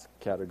last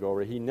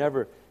category. He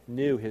never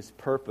knew his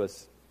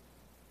purpose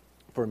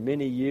for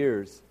many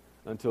years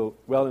until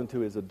well into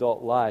his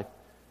adult life.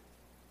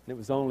 And it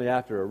was only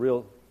after a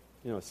real,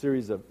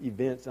 series of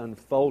events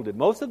unfolded.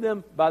 Most of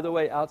them, by the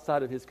way,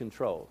 outside of his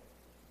control.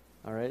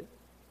 All right?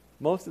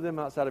 Most of them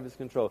outside of his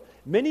control.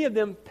 Many of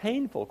them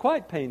painful,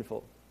 quite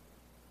painful.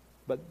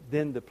 But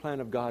then the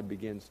plan of God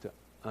begins to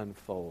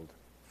unfold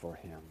for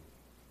him.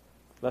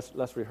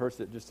 Let's rehearse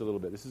it just a little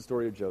bit. This is the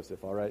story of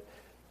Joseph, all right?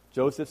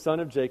 Joseph, son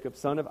of Jacob,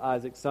 son of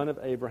Isaac, son of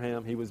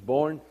Abraham. He was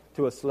born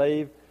to a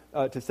slave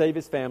to save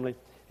his family.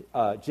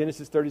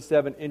 Genesis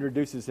 37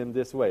 introduces him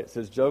this way. It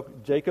says,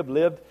 Jacob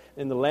lived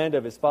in the land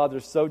of his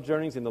father's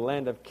sojournings in the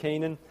land of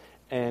Canaan.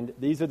 And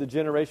these are the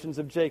generations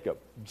of Jacob.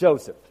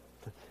 Joseph,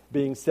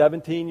 being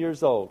 17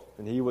 years old,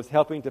 and he was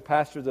helping to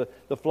pasture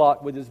the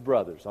flock with his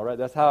brothers. All right,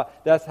 that's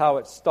how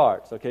it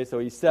starts. Okay, so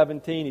he's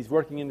 17. He's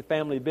working in the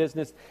family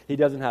business. He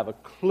doesn't have a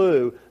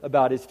clue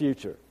about his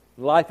future.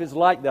 Life is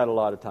like that a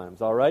lot of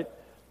times. All right,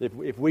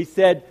 if we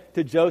said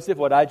to Joseph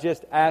what I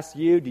just asked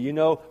you, do you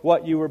know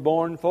what you were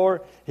born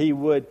for? He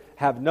would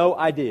have no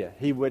idea.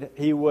 He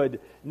would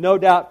no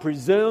doubt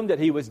presume that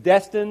he was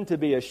destined to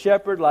be a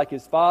shepherd like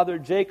his father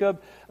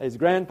Jacob, his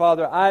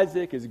grandfather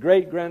Isaac, his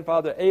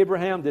great-grandfather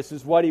Abraham. This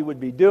is what he would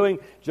be doing.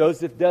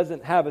 Joseph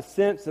doesn't have a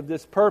sense of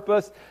this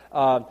purpose.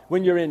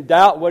 When you're in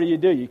doubt, what do?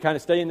 You kind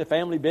of stay in the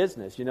family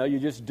business. You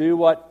just do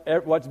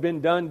what's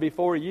been done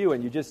before you,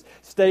 and you just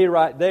stay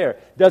right there.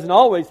 Doesn't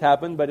always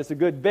happen, but it's a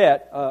good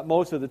bet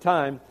most of the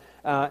time.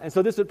 And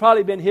so this would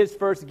probably been his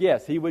first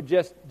guess. He would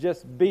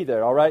just be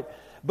there, all right?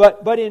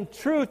 But in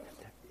truth,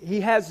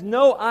 he has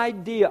no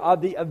idea of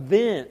the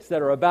events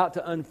that are about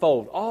to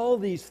unfold. All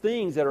these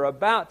things that are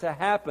about to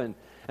happen.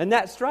 And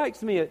that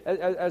strikes me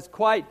as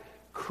quite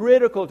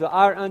critical to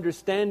our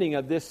understanding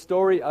of this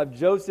story of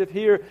Joseph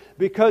here.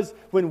 Because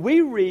when we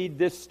read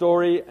this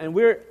story, and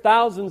we're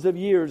thousands of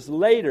years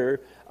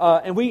later,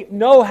 and we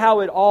know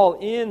how it all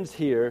ends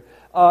here,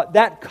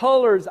 that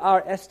colors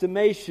our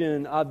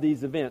estimation of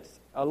these events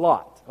a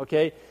lot,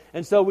 okay?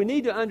 And so we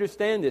need to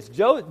understand this.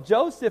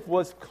 Joseph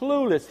was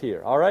clueless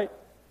here, all right?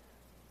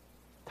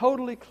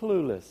 Totally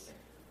clueless.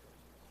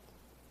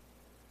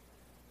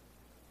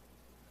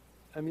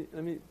 Let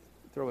me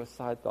throw a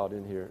side thought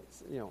in here.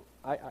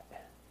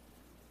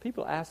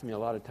 People ask me a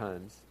lot of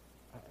times,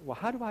 well,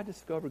 how do I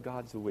discover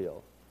God's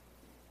will?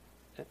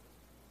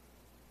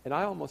 And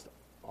I almost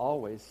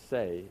always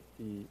say,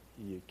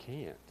 you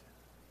can't.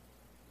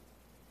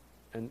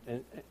 And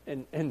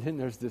then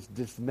there's this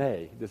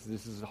dismay,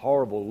 this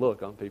horrible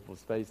look on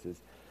people's faces.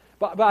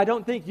 But I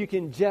don't think you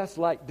can just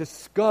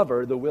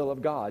discover the will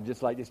of God.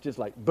 It's just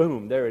like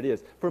boom, there it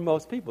is. For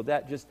most people,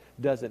 that just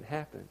doesn't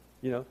happen.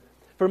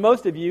 For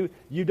most of you,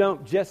 you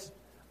don't just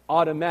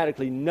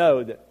automatically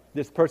know that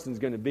this person's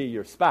going to be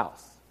your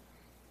spouse.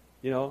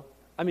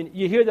 I mean,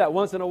 you hear that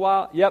once in a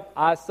while. Yep,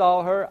 I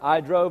saw her.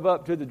 I drove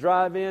up to the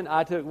drive-in.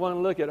 I took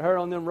one look at her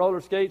on them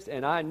roller skates,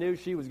 and I knew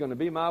she was going to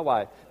be my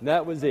wife. And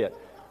that was it.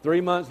 3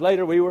 months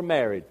later, we were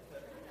married.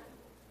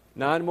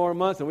 9 more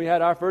months, and we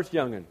had our first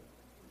young'un.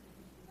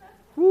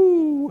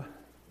 Whoo!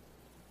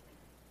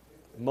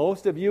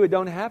 Most of you, it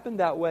don't happen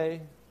that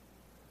way.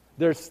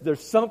 There's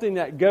something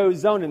that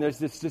goes on, and there's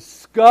this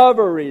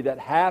discovery that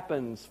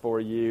happens for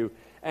you,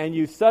 and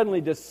you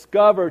suddenly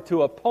discover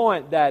to a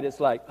point that it's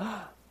like,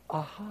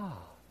 aha,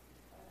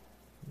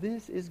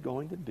 this is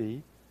going to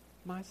be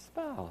my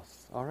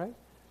spouse. All right?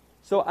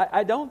 So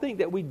I don't think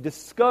that we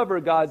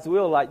discover God's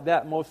will like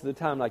that most of the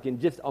time, like in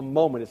just a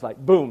moment. It's like,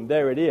 boom,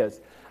 there it is.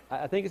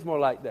 I think it's more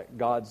like that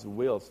God's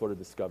will sort of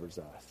discovers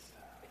us.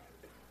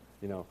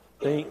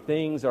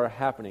 Things are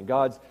happening.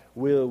 God's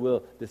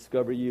will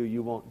discover you.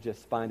 You won't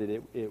just find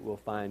it. It will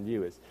find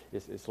you.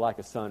 It's like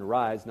a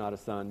sunrise, not a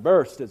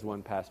sunburst, as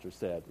one pastor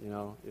said.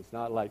 It's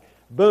not like,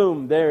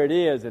 boom, there it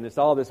is, and it's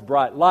all this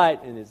bright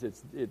light, and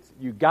it's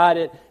you got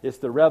it. It's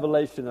the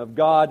revelation of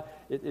God.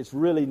 It's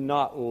really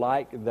not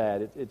like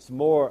that. It's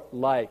more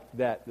like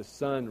that the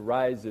sun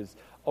rises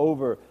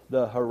over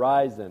the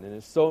horizon, and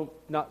it's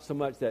not so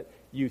much that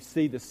you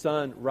see the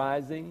sun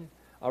rising,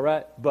 All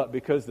right? But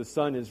because the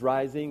sun is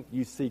rising,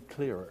 you see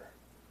clearer.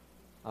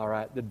 All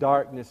right? The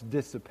darkness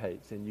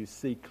dissipates and you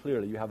see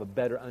clearly. You have a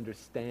better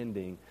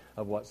understanding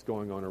of what's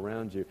going on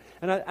around you.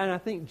 And I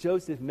think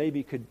Joseph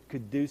maybe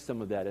could do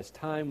some of that as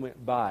time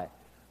went by.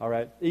 All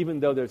right? Even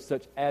though there's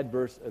such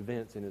adverse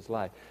events in his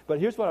life. But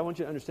here's what I want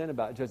you to understand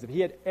about Joseph.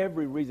 He had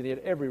every reason, he had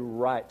every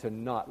right to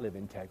not live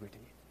integrity.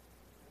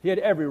 He had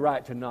every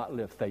right to not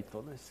live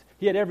faithfulness.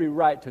 He had every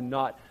right to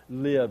not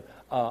live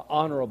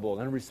honorable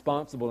and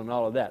responsible and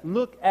all of that.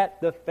 Look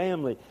at the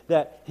family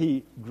that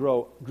he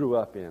grew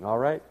up in, all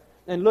right?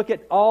 And look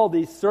at all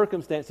these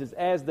circumstances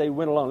as they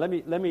went along.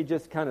 Let me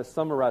just kind of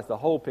summarize the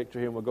whole picture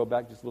here, and we'll go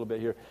back just a little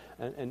bit here,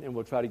 and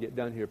we'll try to get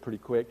done here pretty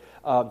quick.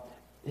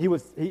 He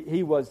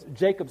was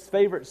Jacob's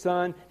favorite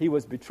son. He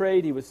was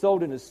betrayed. He was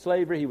sold into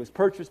slavery. He was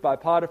purchased by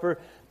Potiphar.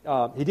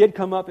 He did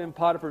come up in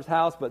Potiphar's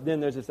house, but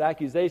then there's this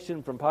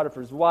accusation from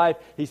Potiphar's wife.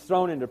 He's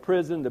thrown into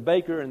prison. The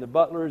baker and the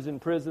butler is in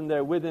prison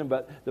there with him,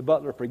 but the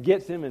butler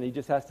forgets him and he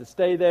just has to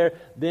stay there.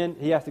 Then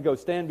he has to go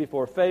stand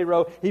before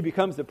Pharaoh. He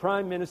becomes the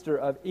prime minister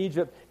of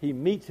Egypt. He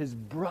meets his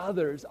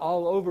brothers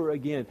all over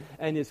again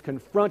and is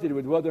confronted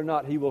with whether or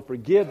not he will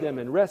forgive them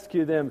and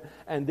rescue them.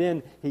 And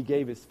then he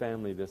gave his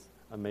family this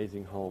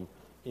amazing home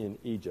in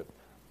Egypt.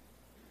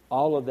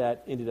 All of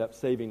that ended up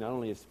saving not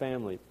only his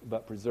family,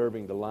 but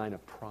preserving the line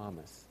of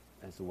promise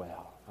as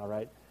well. All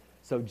right?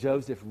 So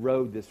Joseph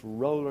rode this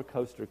roller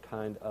coaster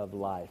kind of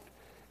life.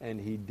 And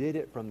he did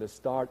it from the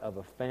start of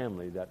a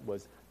family that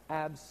was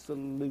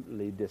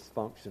absolutely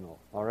dysfunctional.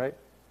 All right?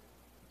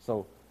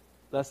 So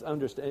let's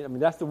understand. I mean,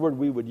 that's the word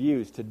we would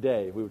use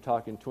today. We were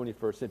talking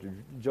 21st century.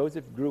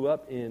 Joseph grew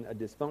up in a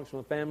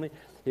dysfunctional family.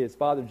 His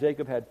father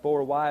Jacob had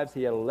 4 wives.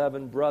 He had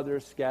 11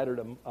 brothers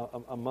scattered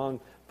among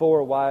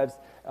 4 wives.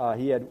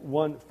 He had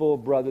one full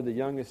brother. The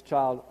youngest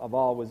child of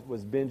all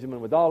was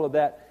Benjamin. With all of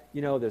that,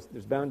 you know, there's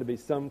bound to be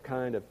some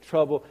kind of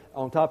trouble.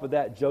 On top of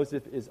that,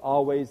 Joseph is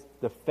always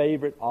the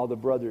favorite. All the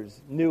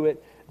brothers knew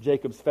it.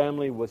 Jacob's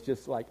family was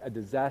just like a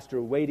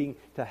disaster waiting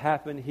to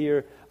happen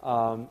here.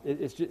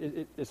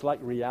 It's like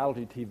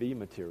reality TV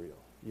material,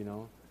 you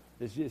know.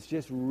 It's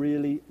just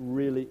really,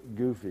 really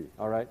goofy,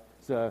 all right?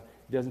 So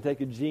it doesn't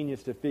take a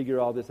genius to figure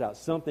all this out.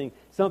 Something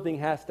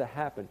has to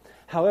happen.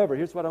 However,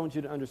 here's what I want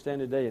you to understand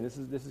today, and this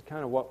is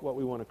kind of what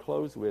we want to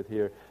close with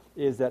here,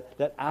 is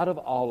that out of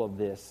all of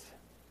this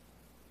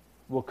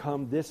will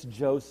come this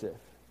Joseph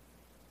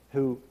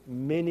who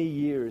many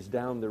years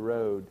down the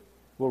road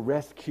will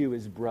rescue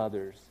his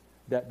brothers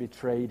that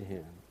betrayed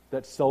him,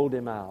 that sold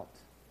him out.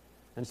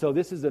 And so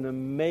this is an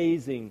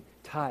amazing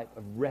type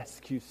of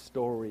rescue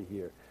story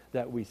here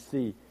that we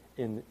see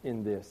in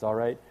this, all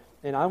right?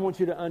 And I want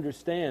you to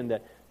understand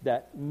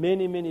that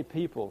many, many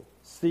people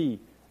see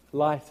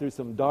life through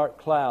some dark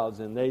clouds,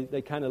 and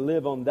they kind of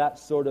live on that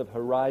sort of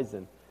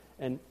horizon.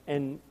 And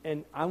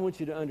I want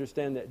you to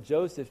understand that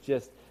Joseph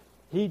just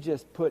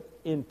put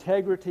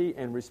integrity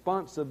and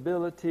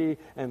responsibility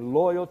and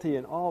loyalty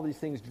and all these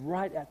things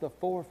right at the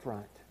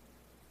forefront.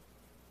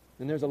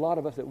 And there's a lot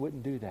of us that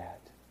wouldn't do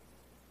that,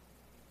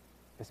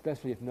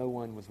 especially if no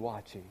one was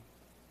watching,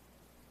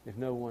 if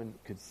no one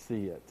could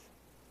see it.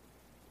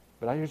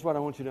 But here's what I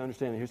want you to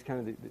understand. Here's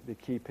kind of the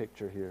key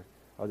picture here,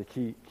 or the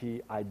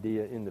key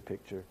idea in the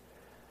picture.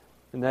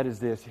 And that is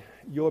this: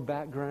 your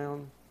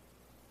background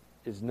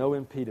is no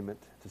impediment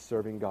to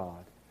serving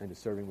God and to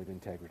serving with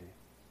integrity.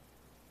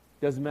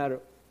 Doesn't matter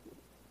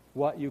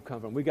what you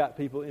come from. We got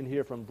people in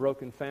here from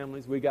broken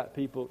families. We got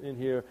people in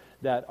here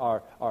that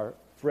are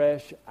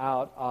fresh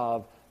out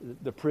of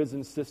the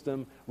prison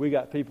system. We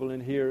got people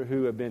in here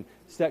who have been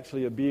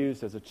sexually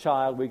abused as a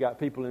child. We got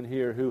people in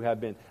here who have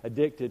been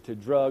addicted to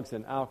drugs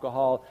and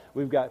alcohol.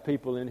 We've got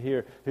people in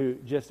here who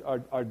just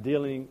are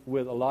dealing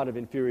with a lot of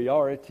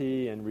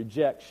inferiority and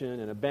rejection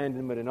and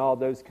abandonment and all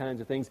those kinds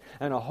of things.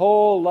 And a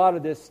whole lot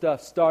of this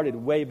stuff started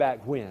way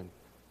back when.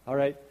 All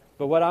right?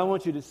 But what I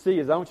want you to see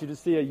is I want you to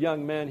see a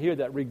young man here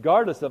that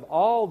regardless of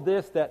all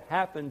this that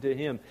happened to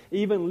him,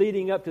 even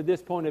leading up to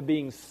this point of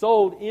being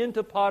sold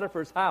into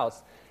Potiphar's house,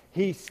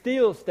 he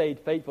still stayed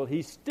faithful.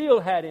 He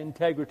still had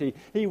integrity.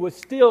 He was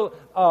still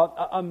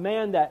a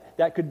man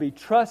that could be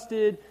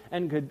trusted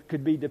and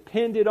could be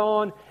depended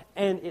on.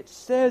 And it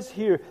says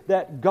here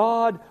that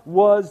God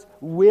was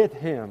with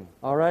him.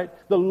 All right?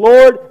 The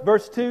Lord,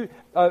 verse 2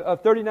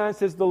 of 39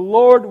 says, the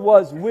Lord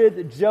was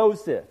with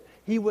Joseph.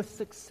 He was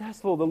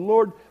successful. The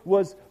Lord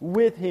was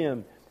with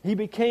him. He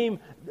became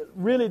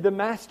really the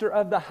master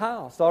of the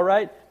house, all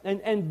right?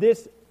 And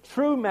this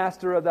true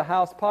master of the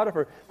house,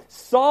 Potiphar,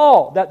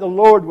 saw that the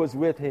Lord was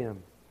with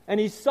him. And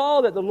he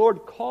saw that the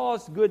Lord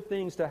caused good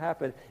things to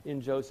happen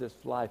in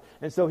Joseph's life.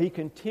 And so he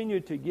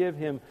continued to give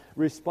him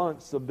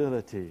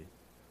responsibility.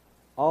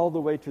 All the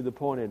way to the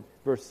point in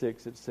verse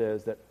 6, it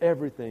says that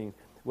everything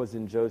was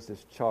in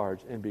Joseph's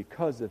charge. And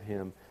because of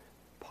him,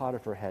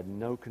 Potiphar had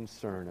no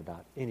concern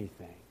about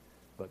anything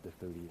but the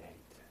food he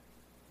ate.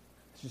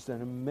 It's just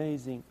an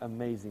amazing,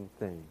 amazing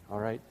thing, all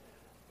right?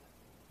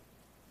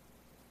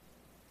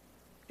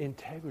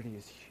 Integrity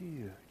is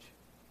huge.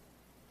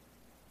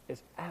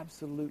 it's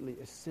absolutely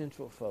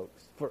essential,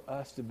 folks, for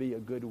us to be a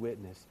good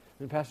witness.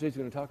 And Pastor Dave's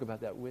going to talk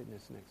about that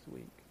witness next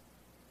week.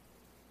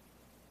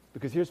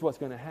 Because here's what's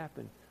going to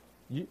happen.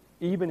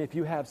 Even if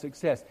you have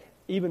success,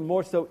 even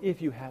more so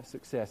if you have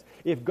success,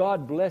 if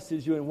God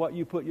blesses you in what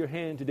you put your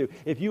hand to do,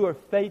 if you are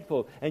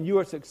faithful and you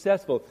are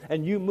successful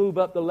and you move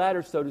up the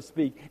ladder, so to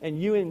speak,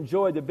 and you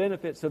enjoy the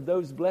benefits of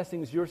those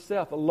blessings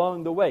yourself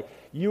along the way,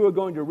 you are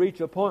going to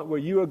reach a point where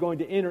you are going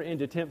to enter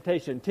into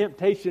temptation.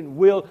 Temptation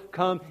will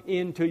come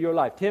into your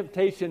life.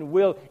 Temptation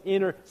will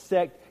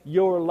intersect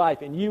your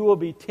life, and you will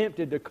be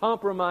tempted to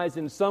compromise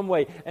in some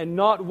way and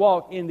not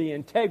walk in the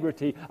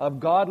integrity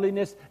of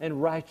godliness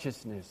and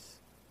righteousness.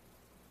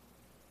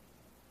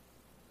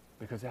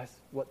 Because that's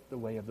what the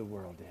way of the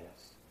world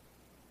is.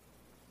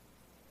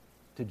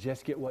 To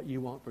just get what you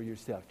want for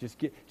yourself.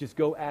 Just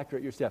go after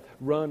it yourself.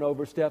 Run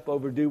over, step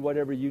over, do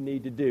whatever you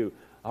need to do.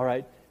 All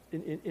right?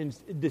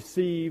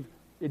 Deceive.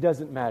 It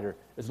doesn't matter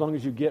as long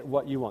as you get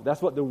what you want.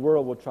 That's what the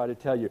world will try to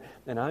tell you.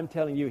 And I'm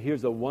telling you,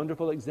 here's a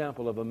wonderful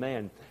example of a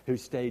man who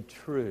stayed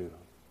true,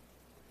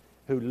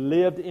 who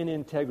lived in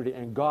integrity,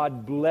 and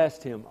God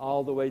blessed him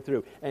all the way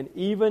through. And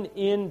even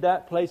in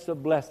that place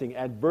of blessing,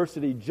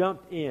 adversity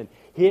jumped in,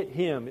 hit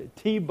him,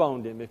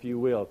 T-boned him, if you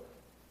will.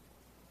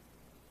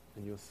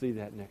 And you'll see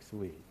that next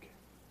week.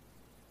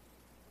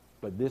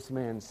 But this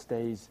man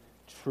stays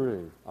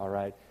true, all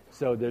right?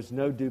 So there's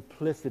no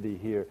duplicity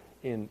here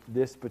in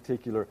this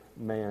particular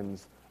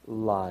man's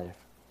life.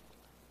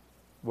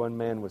 One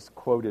man was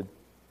quoted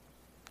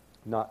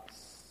not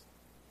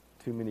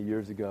too many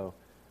years ago.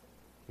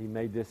 He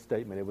made this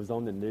statement. It was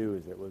on the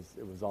news. It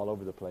was all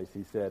over the place.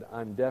 He said,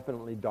 "I'm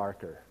definitely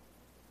darker.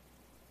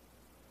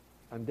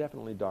 I'm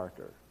definitely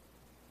darker."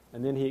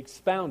 And then he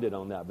expounded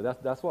on that,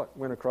 but that's what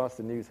went across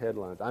the news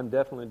headlines. I'm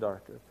definitely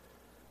darker.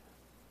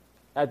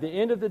 At the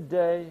end of the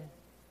day,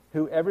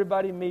 who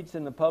everybody meets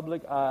in the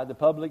public eye, the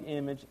public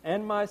image,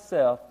 and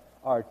myself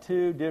are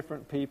two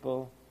different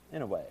people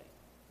in a way.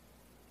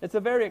 It's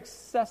a very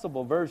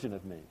accessible version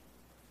of me.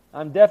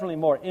 I'm definitely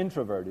more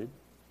introverted.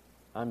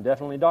 I'm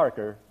definitely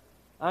darker.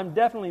 I'm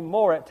definitely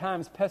more at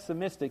times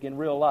pessimistic in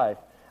real life.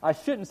 I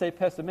shouldn't say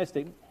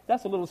pessimistic.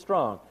 That's a little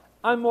strong.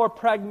 I'm more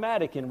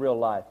pragmatic in real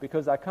life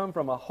because I come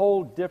from a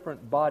whole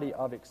different body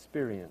of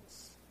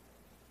experience.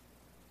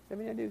 Have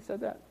any idea who said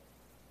that?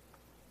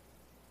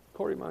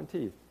 Corey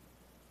Monteith.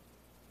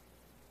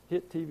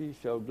 Hit TV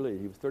show Glee.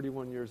 He was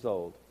 31 years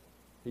old.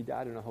 He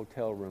died in a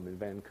hotel room in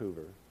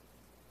Vancouver.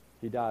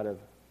 He died of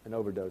an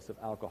overdose of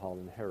alcohol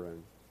and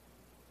heroin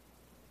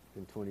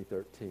in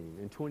 2013.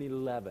 In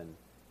 2011,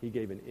 he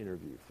gave an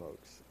interview,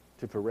 folks,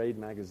 to Parade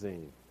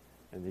magazine.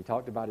 And he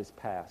talked about his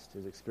past,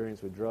 his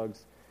experience with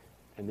drugs,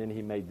 and then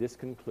he made this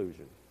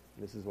conclusion.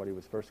 This is what he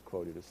was first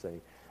quoted as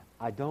saying,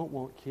 "I don't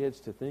want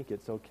kids to think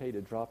it's okay to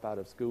drop out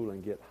of school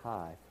and get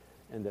high,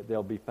 and that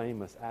they'll be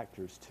famous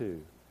actors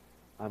too.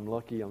 I'm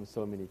lucky on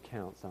so many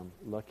counts. I'm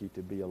lucky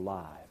to be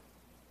alive."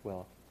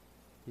 Well,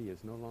 he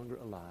is no longer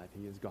alive.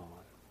 He is gone.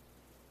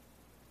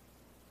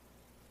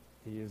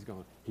 He is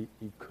gone.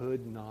 He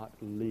could not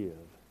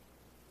live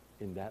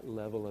in that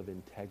level of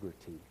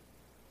integrity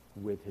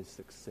with his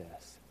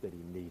success that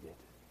he needed.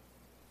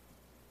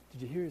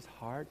 Did you hear his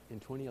heart in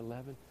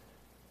 2011?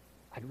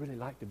 I'd really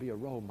like to be a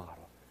role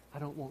model. I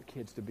don't want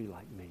kids to be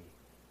like me.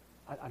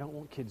 I don't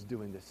want kids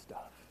doing this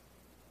stuff.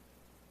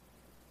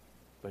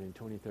 But in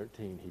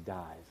 2013, he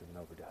dies of an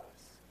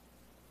overdose.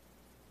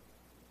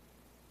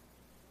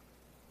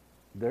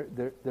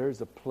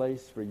 There's a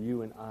place for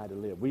you and I to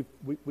live.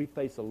 We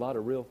face a lot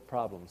of real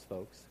problems,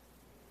 folks.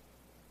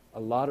 A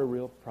lot of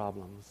real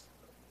problems.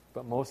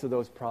 But most of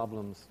those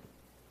problems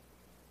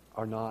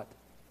are not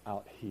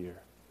out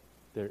here.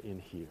 They're in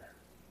here.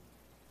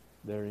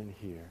 They're in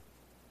here.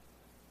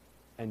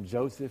 And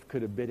Joseph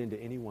could have bit into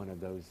any one of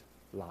those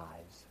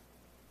lies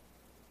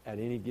at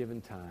any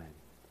given time.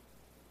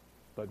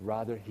 But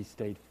rather, he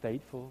stayed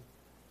faithful.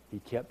 He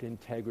kept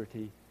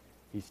integrity.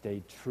 He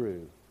stayed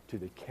true to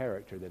the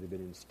character that had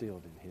been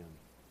instilled in him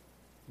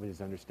with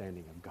his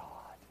understanding of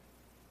God.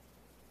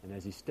 And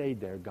as he stayed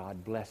there,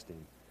 God blessed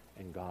him,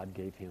 and God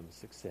gave him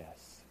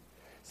success.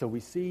 So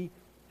we see,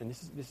 and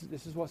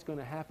this is what's going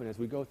to happen as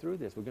we go through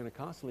this. We're going to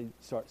constantly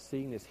start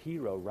seeing this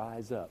hero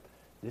rise up.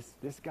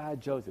 This guy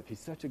Joseph, he's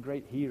such a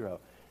great hero,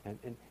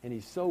 and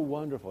he's so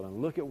wonderful,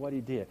 and look at what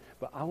he did.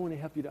 But I want to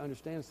help you to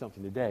understand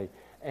something today,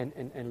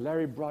 and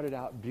Larry brought it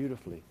out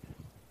beautifully.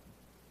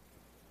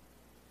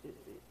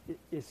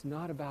 It's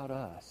not about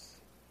us.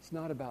 It's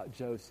not about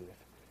Joseph.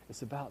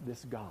 It's about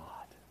this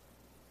God.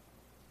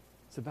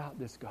 It's about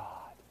this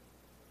God.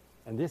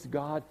 And this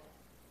God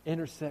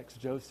intersects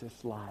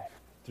Joseph's life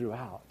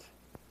throughout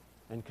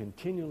and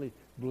continually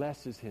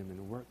blesses him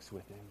and works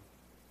with him.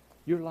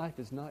 Your life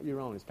is not your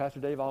own. As Pastor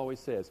Dave always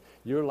says,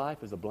 your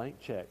life is a blank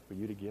check for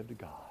you to give to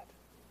God.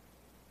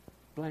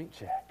 Blank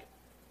check.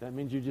 That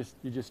means you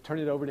just turn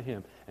it over to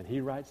him, and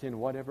he writes in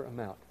whatever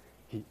amount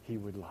he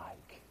would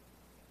like.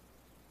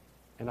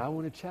 And I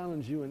want to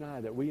challenge you and I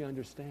that we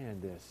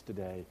understand this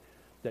today,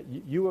 that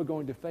you are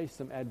going to face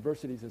some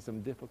adversities and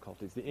some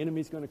difficulties. The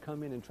enemy's going to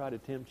come in and try to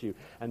tempt you.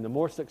 And the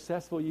more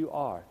successful you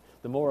are,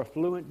 the more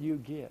affluent you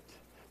get,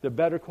 the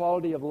better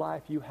quality of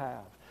life you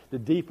have, the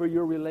deeper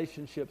your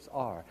relationships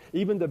are,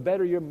 even the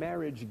better your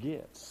marriage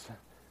gets,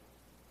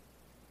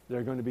 there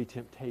are going to be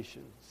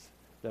temptations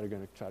that are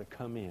going to try to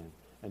come in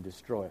and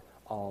destroy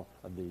all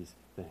of these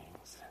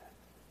things.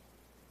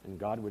 And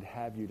God would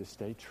have you to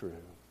stay true.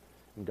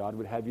 And God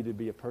would have you to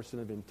be a person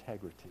of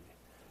integrity,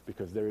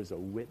 because there is a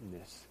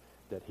witness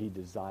that he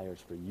desires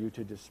for you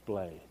to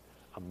display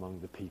among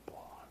the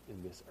people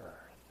in this earth.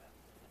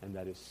 And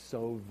that is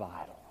so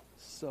vital,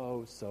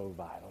 so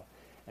vital.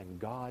 And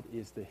God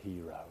is the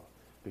hero,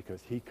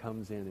 because he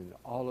comes in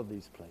all of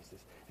these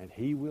places, and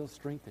he will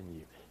strengthen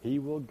you. He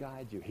will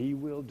guide you. He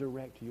will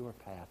direct your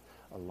path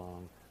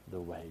along the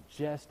way,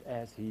 just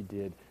as he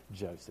did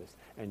Joseph.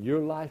 And your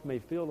life may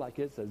feel like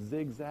it's a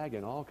zigzag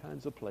in all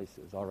kinds of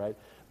places, all right?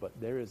 But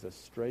there is a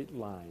straight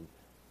line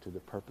to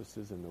the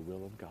purposes and the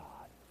will of God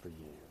for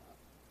you.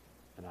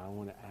 And I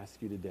want to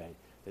ask you today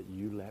that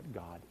you let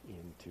God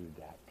into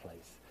that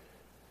place